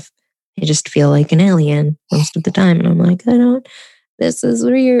I just feel like an alien most of the time. And I'm like, this is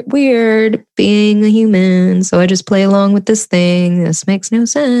weird being a human. So I just play along with this thing. This makes no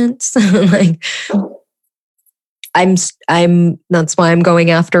sense. Like, that's why I'm going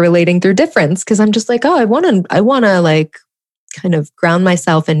after relating through difference. Cause I'm just like, I want to like kind of ground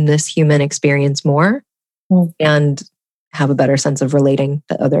myself in this human experience more and have a better sense of relating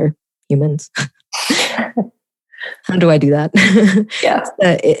to other humans. How do I do that? Yeah.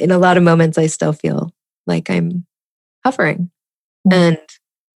 In a lot of moments, I still feel like I'm hovering. And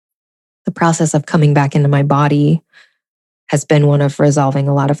the process of coming back into my body has been one of resolving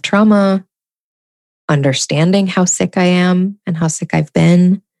a lot of trauma, understanding how sick I am and how sick I've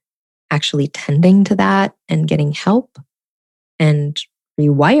been, actually tending to that and getting help and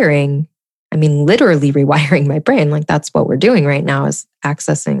rewiring. I mean, literally rewiring my brain. Like that's what we're doing right now, is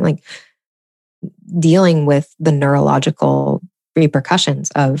accessing, like dealing with the neurological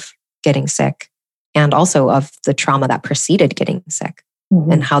repercussions of getting sick and also of the trauma that preceded getting sick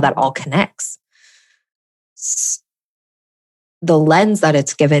and how that all connects. The lens that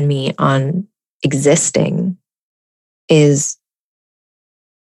it's given me on existing is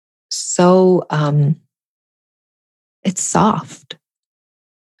so, it's soft.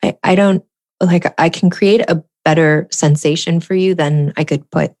 I don't, like, I can create a better sensation for you than I could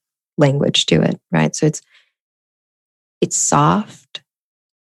put language to it, right? So it's soft,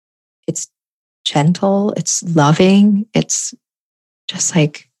 it's gentle, it's loving, it's just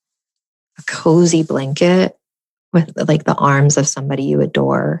like a cozy blanket with like the arms of somebody you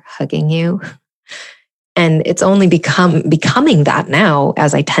adore hugging you. And it's only becoming that now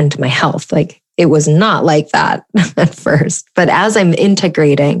as I tend to my health. Like it was not like that at first, but as I'm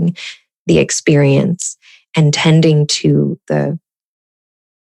integrating the experience and tending to the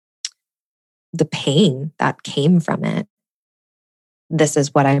pain that came from it, this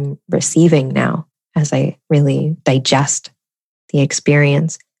is what I'm receiving now as I really digest the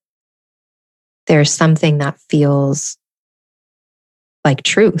experience. There's something that feels like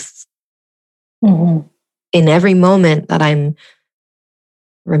truth. In every moment that I'm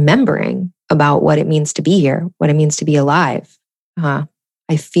remembering about what it means to be here, what it means to be alive, I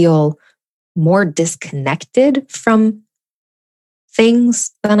feel more disconnected from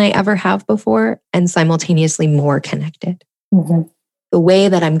things than I ever have before, and simultaneously more connected. The way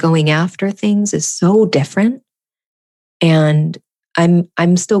that I'm going after things is so different, and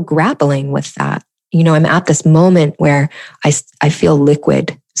I'm still grappling with that. I'm at this moment where I feel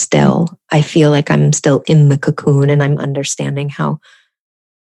liquid still. I feel like I'm still in the cocoon, and I'm understanding how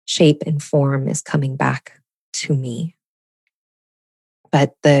shape and form is coming back to me.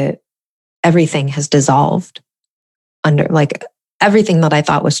 But everything has dissolved under, like, everything that I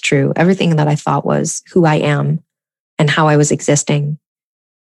thought was true, everything that I thought was who I am and how I was existing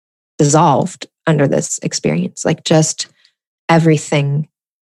dissolved under this experience. Like just everything,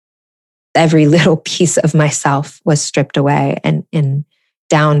 every little piece of myself was stripped away and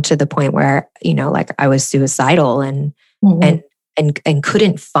down to the point where, like I was suicidal and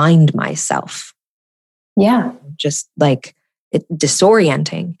couldn't find myself. Yeah. Just like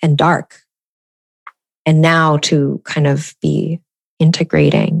disorienting and dark. And now to kind of be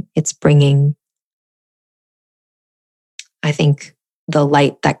integrating, it's bringing, I think, the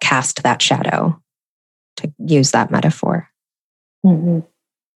light that cast that shadow, to use that metaphor.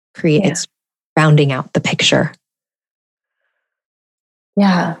 It's rounding out the picture.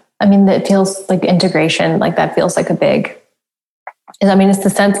 Yeah. I mean, it feels like integration, like that feels like a big, I mean, it's the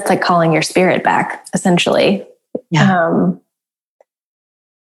sense, it's like calling your spirit back, essentially. Yeah.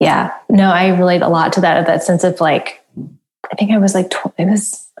 Yeah. No, I relate a lot to that sense of like, I think I was like, it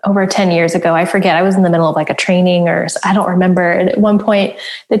was over 10 years ago. I forget. I was in the middle of like a training or I don't remember. And at one point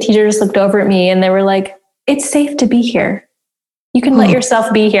the teacher just looked over at me and they were like, it's safe to be here. You can let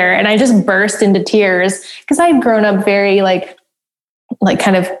yourself be here. And I just burst into tears because I had grown up very like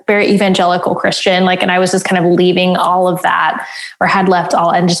kind of very evangelical Christian, like, and I was just kind of leaving all of that, or had left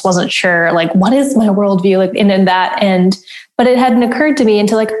all, and just wasn't sure, like, what is my worldview, like, in that. And, but it hadn't occurred to me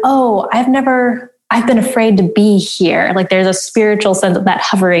until like, oh, I've been afraid to be here. Like, there's a spiritual sense of that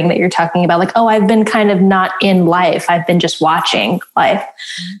hovering that you're talking about. Like, oh, I've been kind of not in life. I've been just watching life,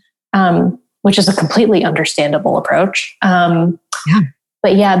 which is a completely understandable approach.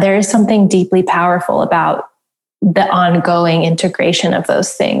 But yeah, there is something deeply powerful about the ongoing integration of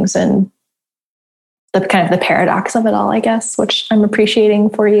those things and the kind of the paradox of it all, I guess, which I'm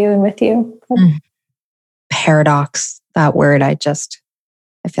appreciating for you and with you. Paradox, that word, I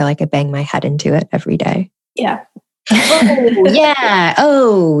feel like I bang my head into it every day. Yeah. Oh, yeah.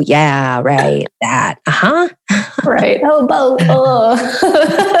 Oh, yeah. Right. That. Right. Oh, both.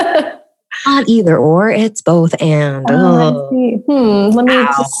 Oh. Not either or, it's both and. I see. Let me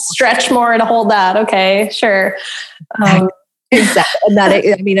just stretch more to hold that. Okay, sure.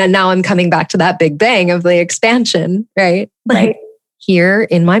 Exactly. And now I'm coming back to that big bang of the expansion, right? Right. Here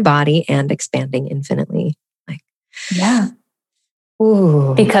in my body and expanding infinitely. Yeah.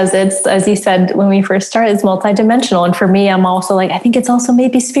 Ooh. Because it's, as you said, when we first started, it's multidimensional. And for me, I'm also like, I think it's also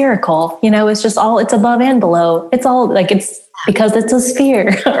maybe spherical. It's just it's above and below. It's all like, it's because it's a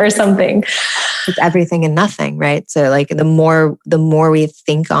sphere or something. It's everything and nothing, right? So like the more we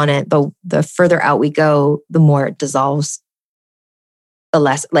think on it, the further out we go, the more it dissolves. The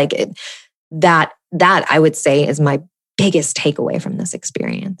less like it, that I would say is my biggest takeaway from this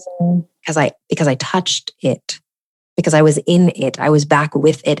experience. Because I touched it. Because I was in it, I was back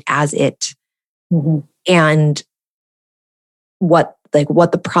with it as it. And what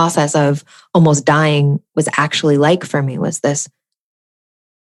the process of almost dying was actually like for me was this.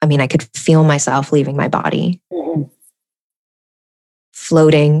 I mean, I could feel myself leaving my body,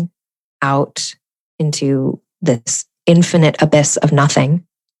 floating out into this infinite abyss of nothing,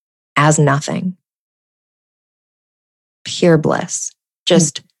 as nothing. Pure bliss.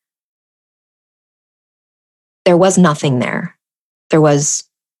 Just there was nothing there. I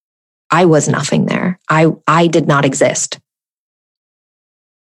was nothing there. I did not exist.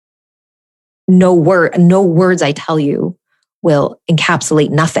 No words I tell you will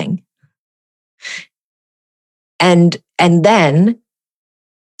encapsulate nothing. And then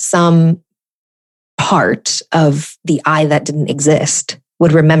some part of the I that didn't exist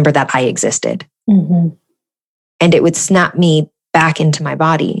would remember that I existed. And it would snap me back into my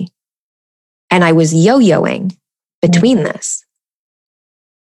body. And I was yo-yoing between this,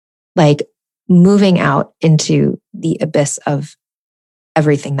 like moving out into the abyss of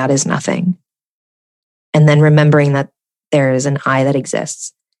everything that is nothing. And then remembering that there is an I that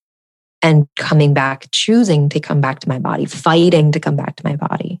exists and coming back, choosing to come back to my body, fighting to come back to my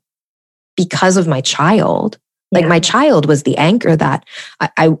body because of my child. Like my child was the anchor that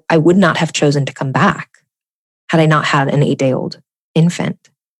I would not have chosen to come back had I not had an 8-day-old infant.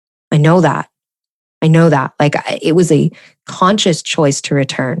 I know that. Like it was a conscious choice to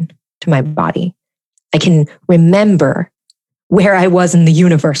return to my body. I can remember where I was in the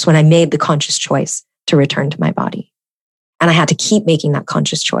universe when I made the conscious choice to return to my body. And I had to keep making that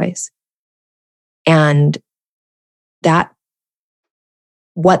conscious choice. And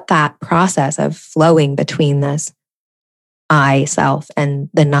what that process of flowing between this I, self, and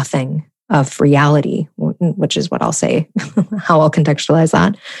the nothing of reality, which is what I'll say, how I'll contextualize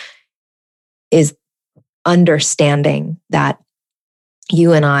that, is understanding that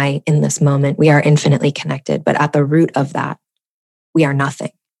you and I in this moment, we are infinitely connected, but at the root of that, we are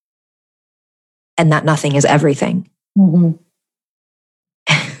nothing. And that nothing is everything.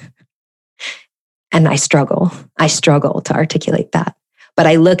 And I struggle to articulate that. But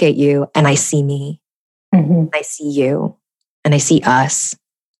I look at you and I see me, I see you, and I see us,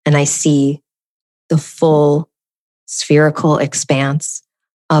 and I see the full spherical expanse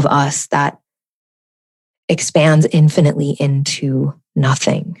of us that expands infinitely into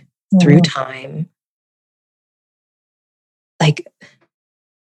nothing through time. Like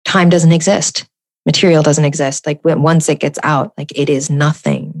time doesn't exist. Material doesn't exist. Like once it gets out, like it is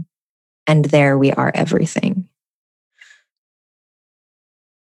nothing. And there we are everything.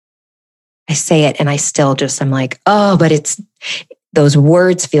 I say it and I still just, I'm like, oh, but those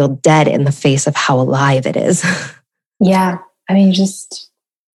words feel dead in the face of how alive it is. Yeah. I mean,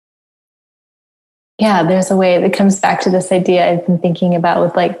 there's a way that comes back to this idea I've been thinking about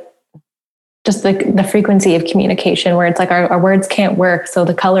with like just the frequency of communication, where it's like our words can't work, so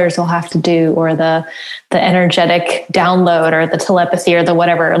the colors will have to do, or the energetic download, or the telepathy, or the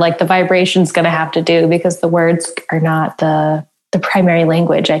whatever, like the vibration's going to have to do, because the words are not the primary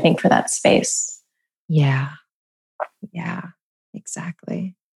language, I think, for that space. Yeah,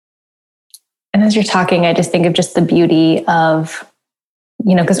 exactly. And as you're talking, I just think of just the beauty of,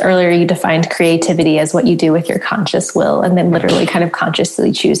 because earlier you defined creativity as what you do with your conscious will, and then literally kind of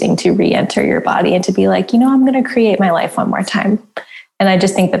consciously choosing to re-enter your body and to be like, I'm going to create my life one more time. And I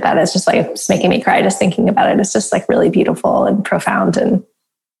just think that is just like, it's making me cry just thinking about it. It's just like really beautiful and profound and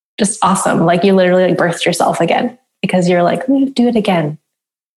just awesome. Like you literally like birthed yourself again, because you're like, I'm going to do it again.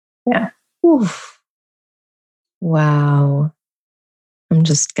 Yeah. Oof. Wow. I'm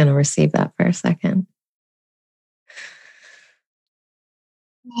just going to receive that for a second.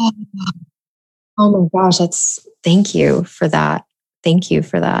 Oh my gosh, thank you for that. Thank you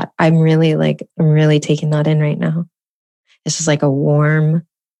for that. I'm really taking that in right now. It's just like a warm,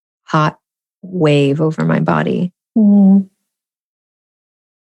 hot wave over my body. Mm.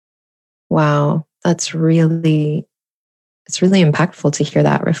 Wow. It's really impactful to hear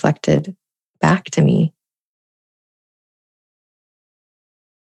that reflected back to me.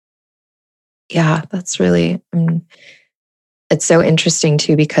 Yeah, it's so interesting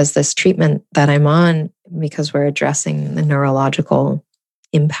too, because this treatment that I'm on, because we're addressing the neurological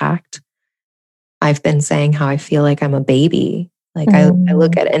impact, I've been saying how I feel like I'm a baby. Like I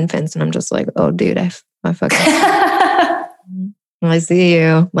look at infants and I'm just like, oh dude, I fucking I see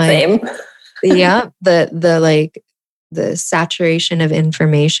you. Like, same. Yeah. The saturation of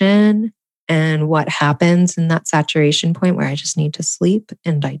information and what happens in that saturation point where I just need to sleep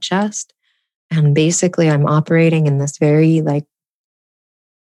and digest. And basically I'm operating in this very like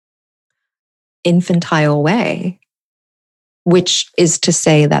infantile way, which is to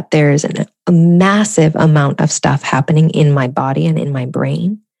say that there is a massive amount of stuff happening in my body and in my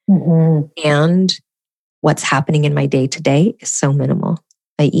brain. Mm-hmm. And what's happening in my day to day is so minimal.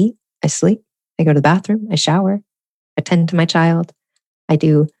 I eat, I sleep, I go to the bathroom, I shower, I tend to my child. I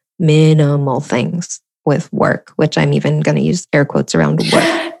do minimal things with work, which I'm even going to use air quotes around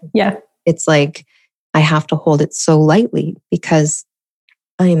work. Yeah. It's like I have to hold it so lightly because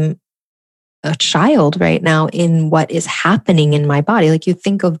I'm a child right now in what is happening in my body. Like you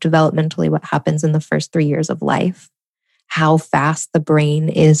think of developmentally what happens in the first 3 years of life, how fast the brain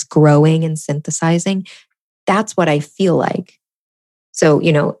is growing and synthesizing. That's what I feel like. So,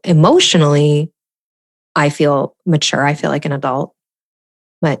 emotionally, I feel mature. I feel like an adult.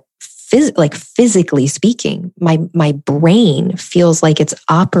 But physically speaking, my brain feels like it's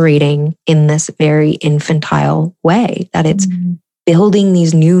operating in this very infantile way, that it's building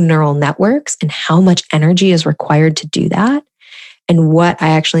these new neural networks, and how much energy is required to do that, and what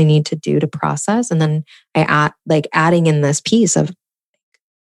I actually need to do to process. And then adding in this piece of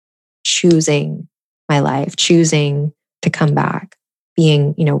choosing my life, choosing to come back,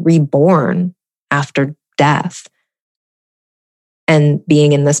 being, reborn after death, and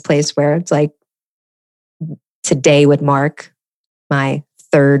being in this place where it's like today would mark my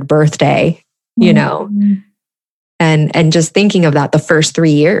 3rd birthday, and just thinking of that, the first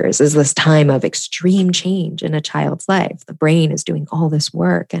 3 years is this time of extreme change in a child's life. The brain is doing all this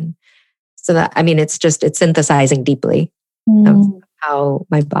work. And so that, it's synthesizing deeply of how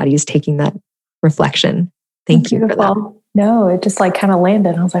my body is taking that reflection. Thank you for that. No, it just like kind of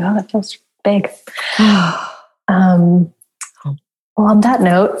landed. I was like, oh, that feels big. Well, on that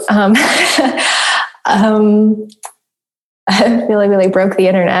note, I feel like we broke the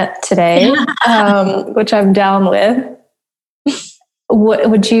internet today, which I'm down with.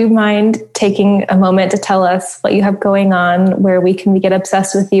 Would you mind taking a moment to tell us what you have going on, where we can get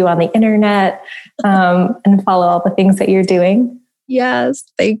obsessed with you on the internet, and follow all the things that you're doing? Yes,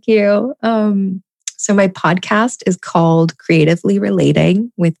 thank you. So my podcast is called Creatively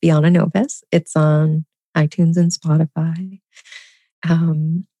Relating with Vyana Novus. It's on iTunes and Spotify.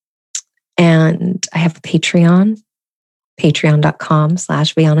 And I have a Patreon,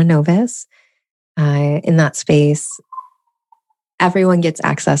 patreon.com/Vyana Novus. In that space, everyone gets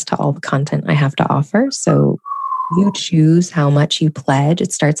access to all the content I have to offer. So you choose how much you pledge.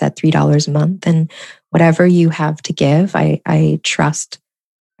 It starts at $3 a month. And whatever you have to give, I trust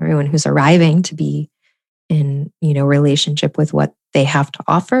everyone who's arriving to be in, relationship with what they have to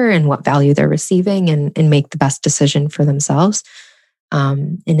offer and what value they're receiving, and make the best decision for themselves.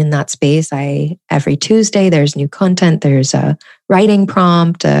 And in that space, every Tuesday, there's new content. There's a writing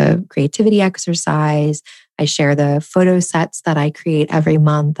prompt, a creativity exercise. I share the photo sets that I create every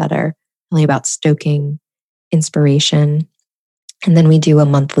month that are really about stoking inspiration. And then we do a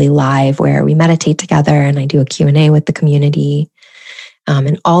monthly live where we meditate together and I do a Q&A with the community.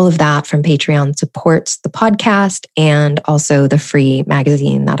 And all of that from Patreon supports the podcast and also the free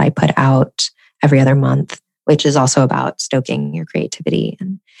magazine that I put out every other month, which is also about stoking your creativity.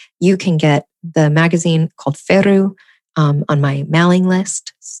 And you can get the magazine called Feru on my mailing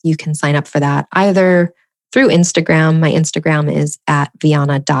list. You can sign up for that either through Instagram. My Instagram is at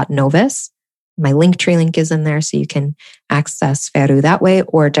vyana.novus. My Linktree link is in there, so you can access Feru that way,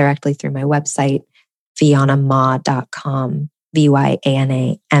 or directly through my website, vyanama.com,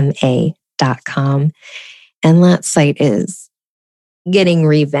 VYANAMA.com. And that site is getting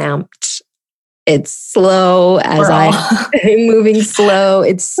revamped. It's slow as I'm moving slow.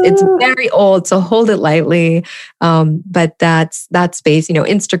 It's very old, so hold it lightly. But that space,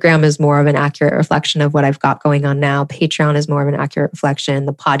 Instagram is more of an accurate reflection of what I've got going on now. Patreon is more of an accurate reflection.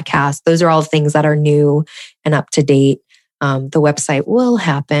 The podcast, those are all things that are new and up to date. The website will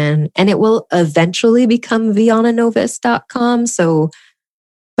happen and it will eventually become vyananovus.com.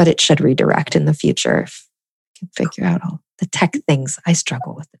 But it should redirect in the future if I can figure out all the tech things. I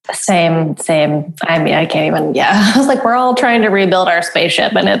struggle with it. Same. I mean, I can't even, I was like, we're all trying to rebuild our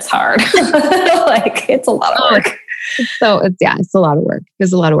spaceship and it's hard. It's a lot of work. It's a lot of work.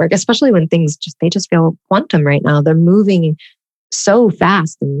 It's a lot of work, especially when things they just feel quantum right now. They're moving so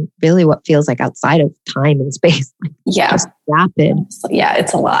fast and really what feels like outside of time and space. Just rapid. Yeah,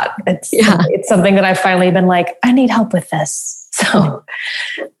 it's a lot. It's something that I've finally been like, I need help with this. So,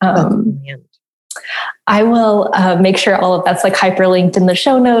 I will make sure all of that's hyperlinked in the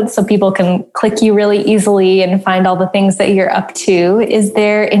show notes so people can click you really easily and find all the things that you're up to. Is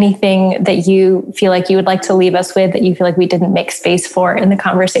there anything that you feel like you would like to leave us with that you feel like we didn't make space for in the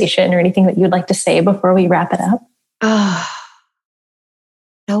conversation, or anything that you'd like to say before we wrap it up?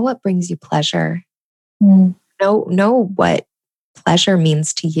 Know what brings you pleasure. Know what pleasure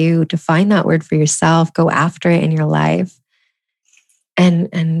means to you. Define that word for yourself. Go after it in your life.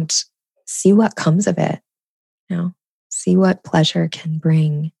 And see what comes of it. See what pleasure can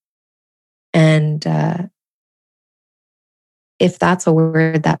bring. And if that's a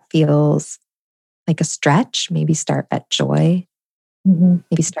word that feels like a stretch, maybe start at joy.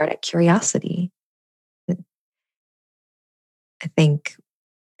 Maybe start at curiosity. I think,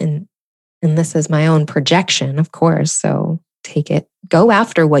 and this is my own projection, of course, so take it, go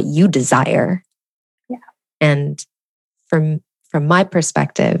after what you desire. Yeah. And from my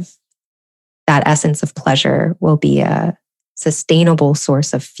perspective, that essence of pleasure will be a sustainable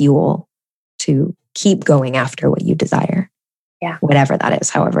source of fuel to keep going after what you desire. Yeah. Whatever that is,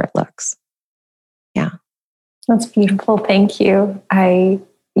 however it looks. Yeah. That's beautiful. Thank you.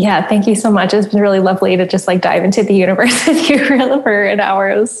 Thank you so much. It's been really lovely to just dive into the universe with you for an hour.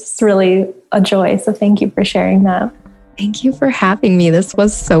 It was just really a joy. So thank you for sharing that. Thank you for having me. This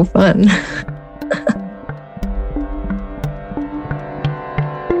was so fun.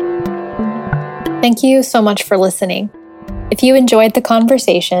 Thank you so much for listening. If you enjoyed the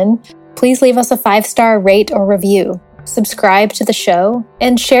conversation, please leave us a 5-star rate or review, subscribe to the show,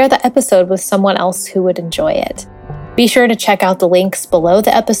 and share the episode with someone else who would enjoy it. Be sure to check out the links below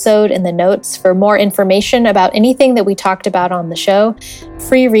the episode in the notes for more information about anything that we talked about on the show,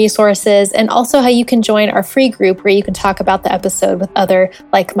 free resources, and also how you can join our free group where you can talk about the episode with other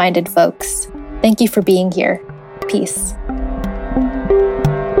like-minded folks. Thank you for being here. Peace.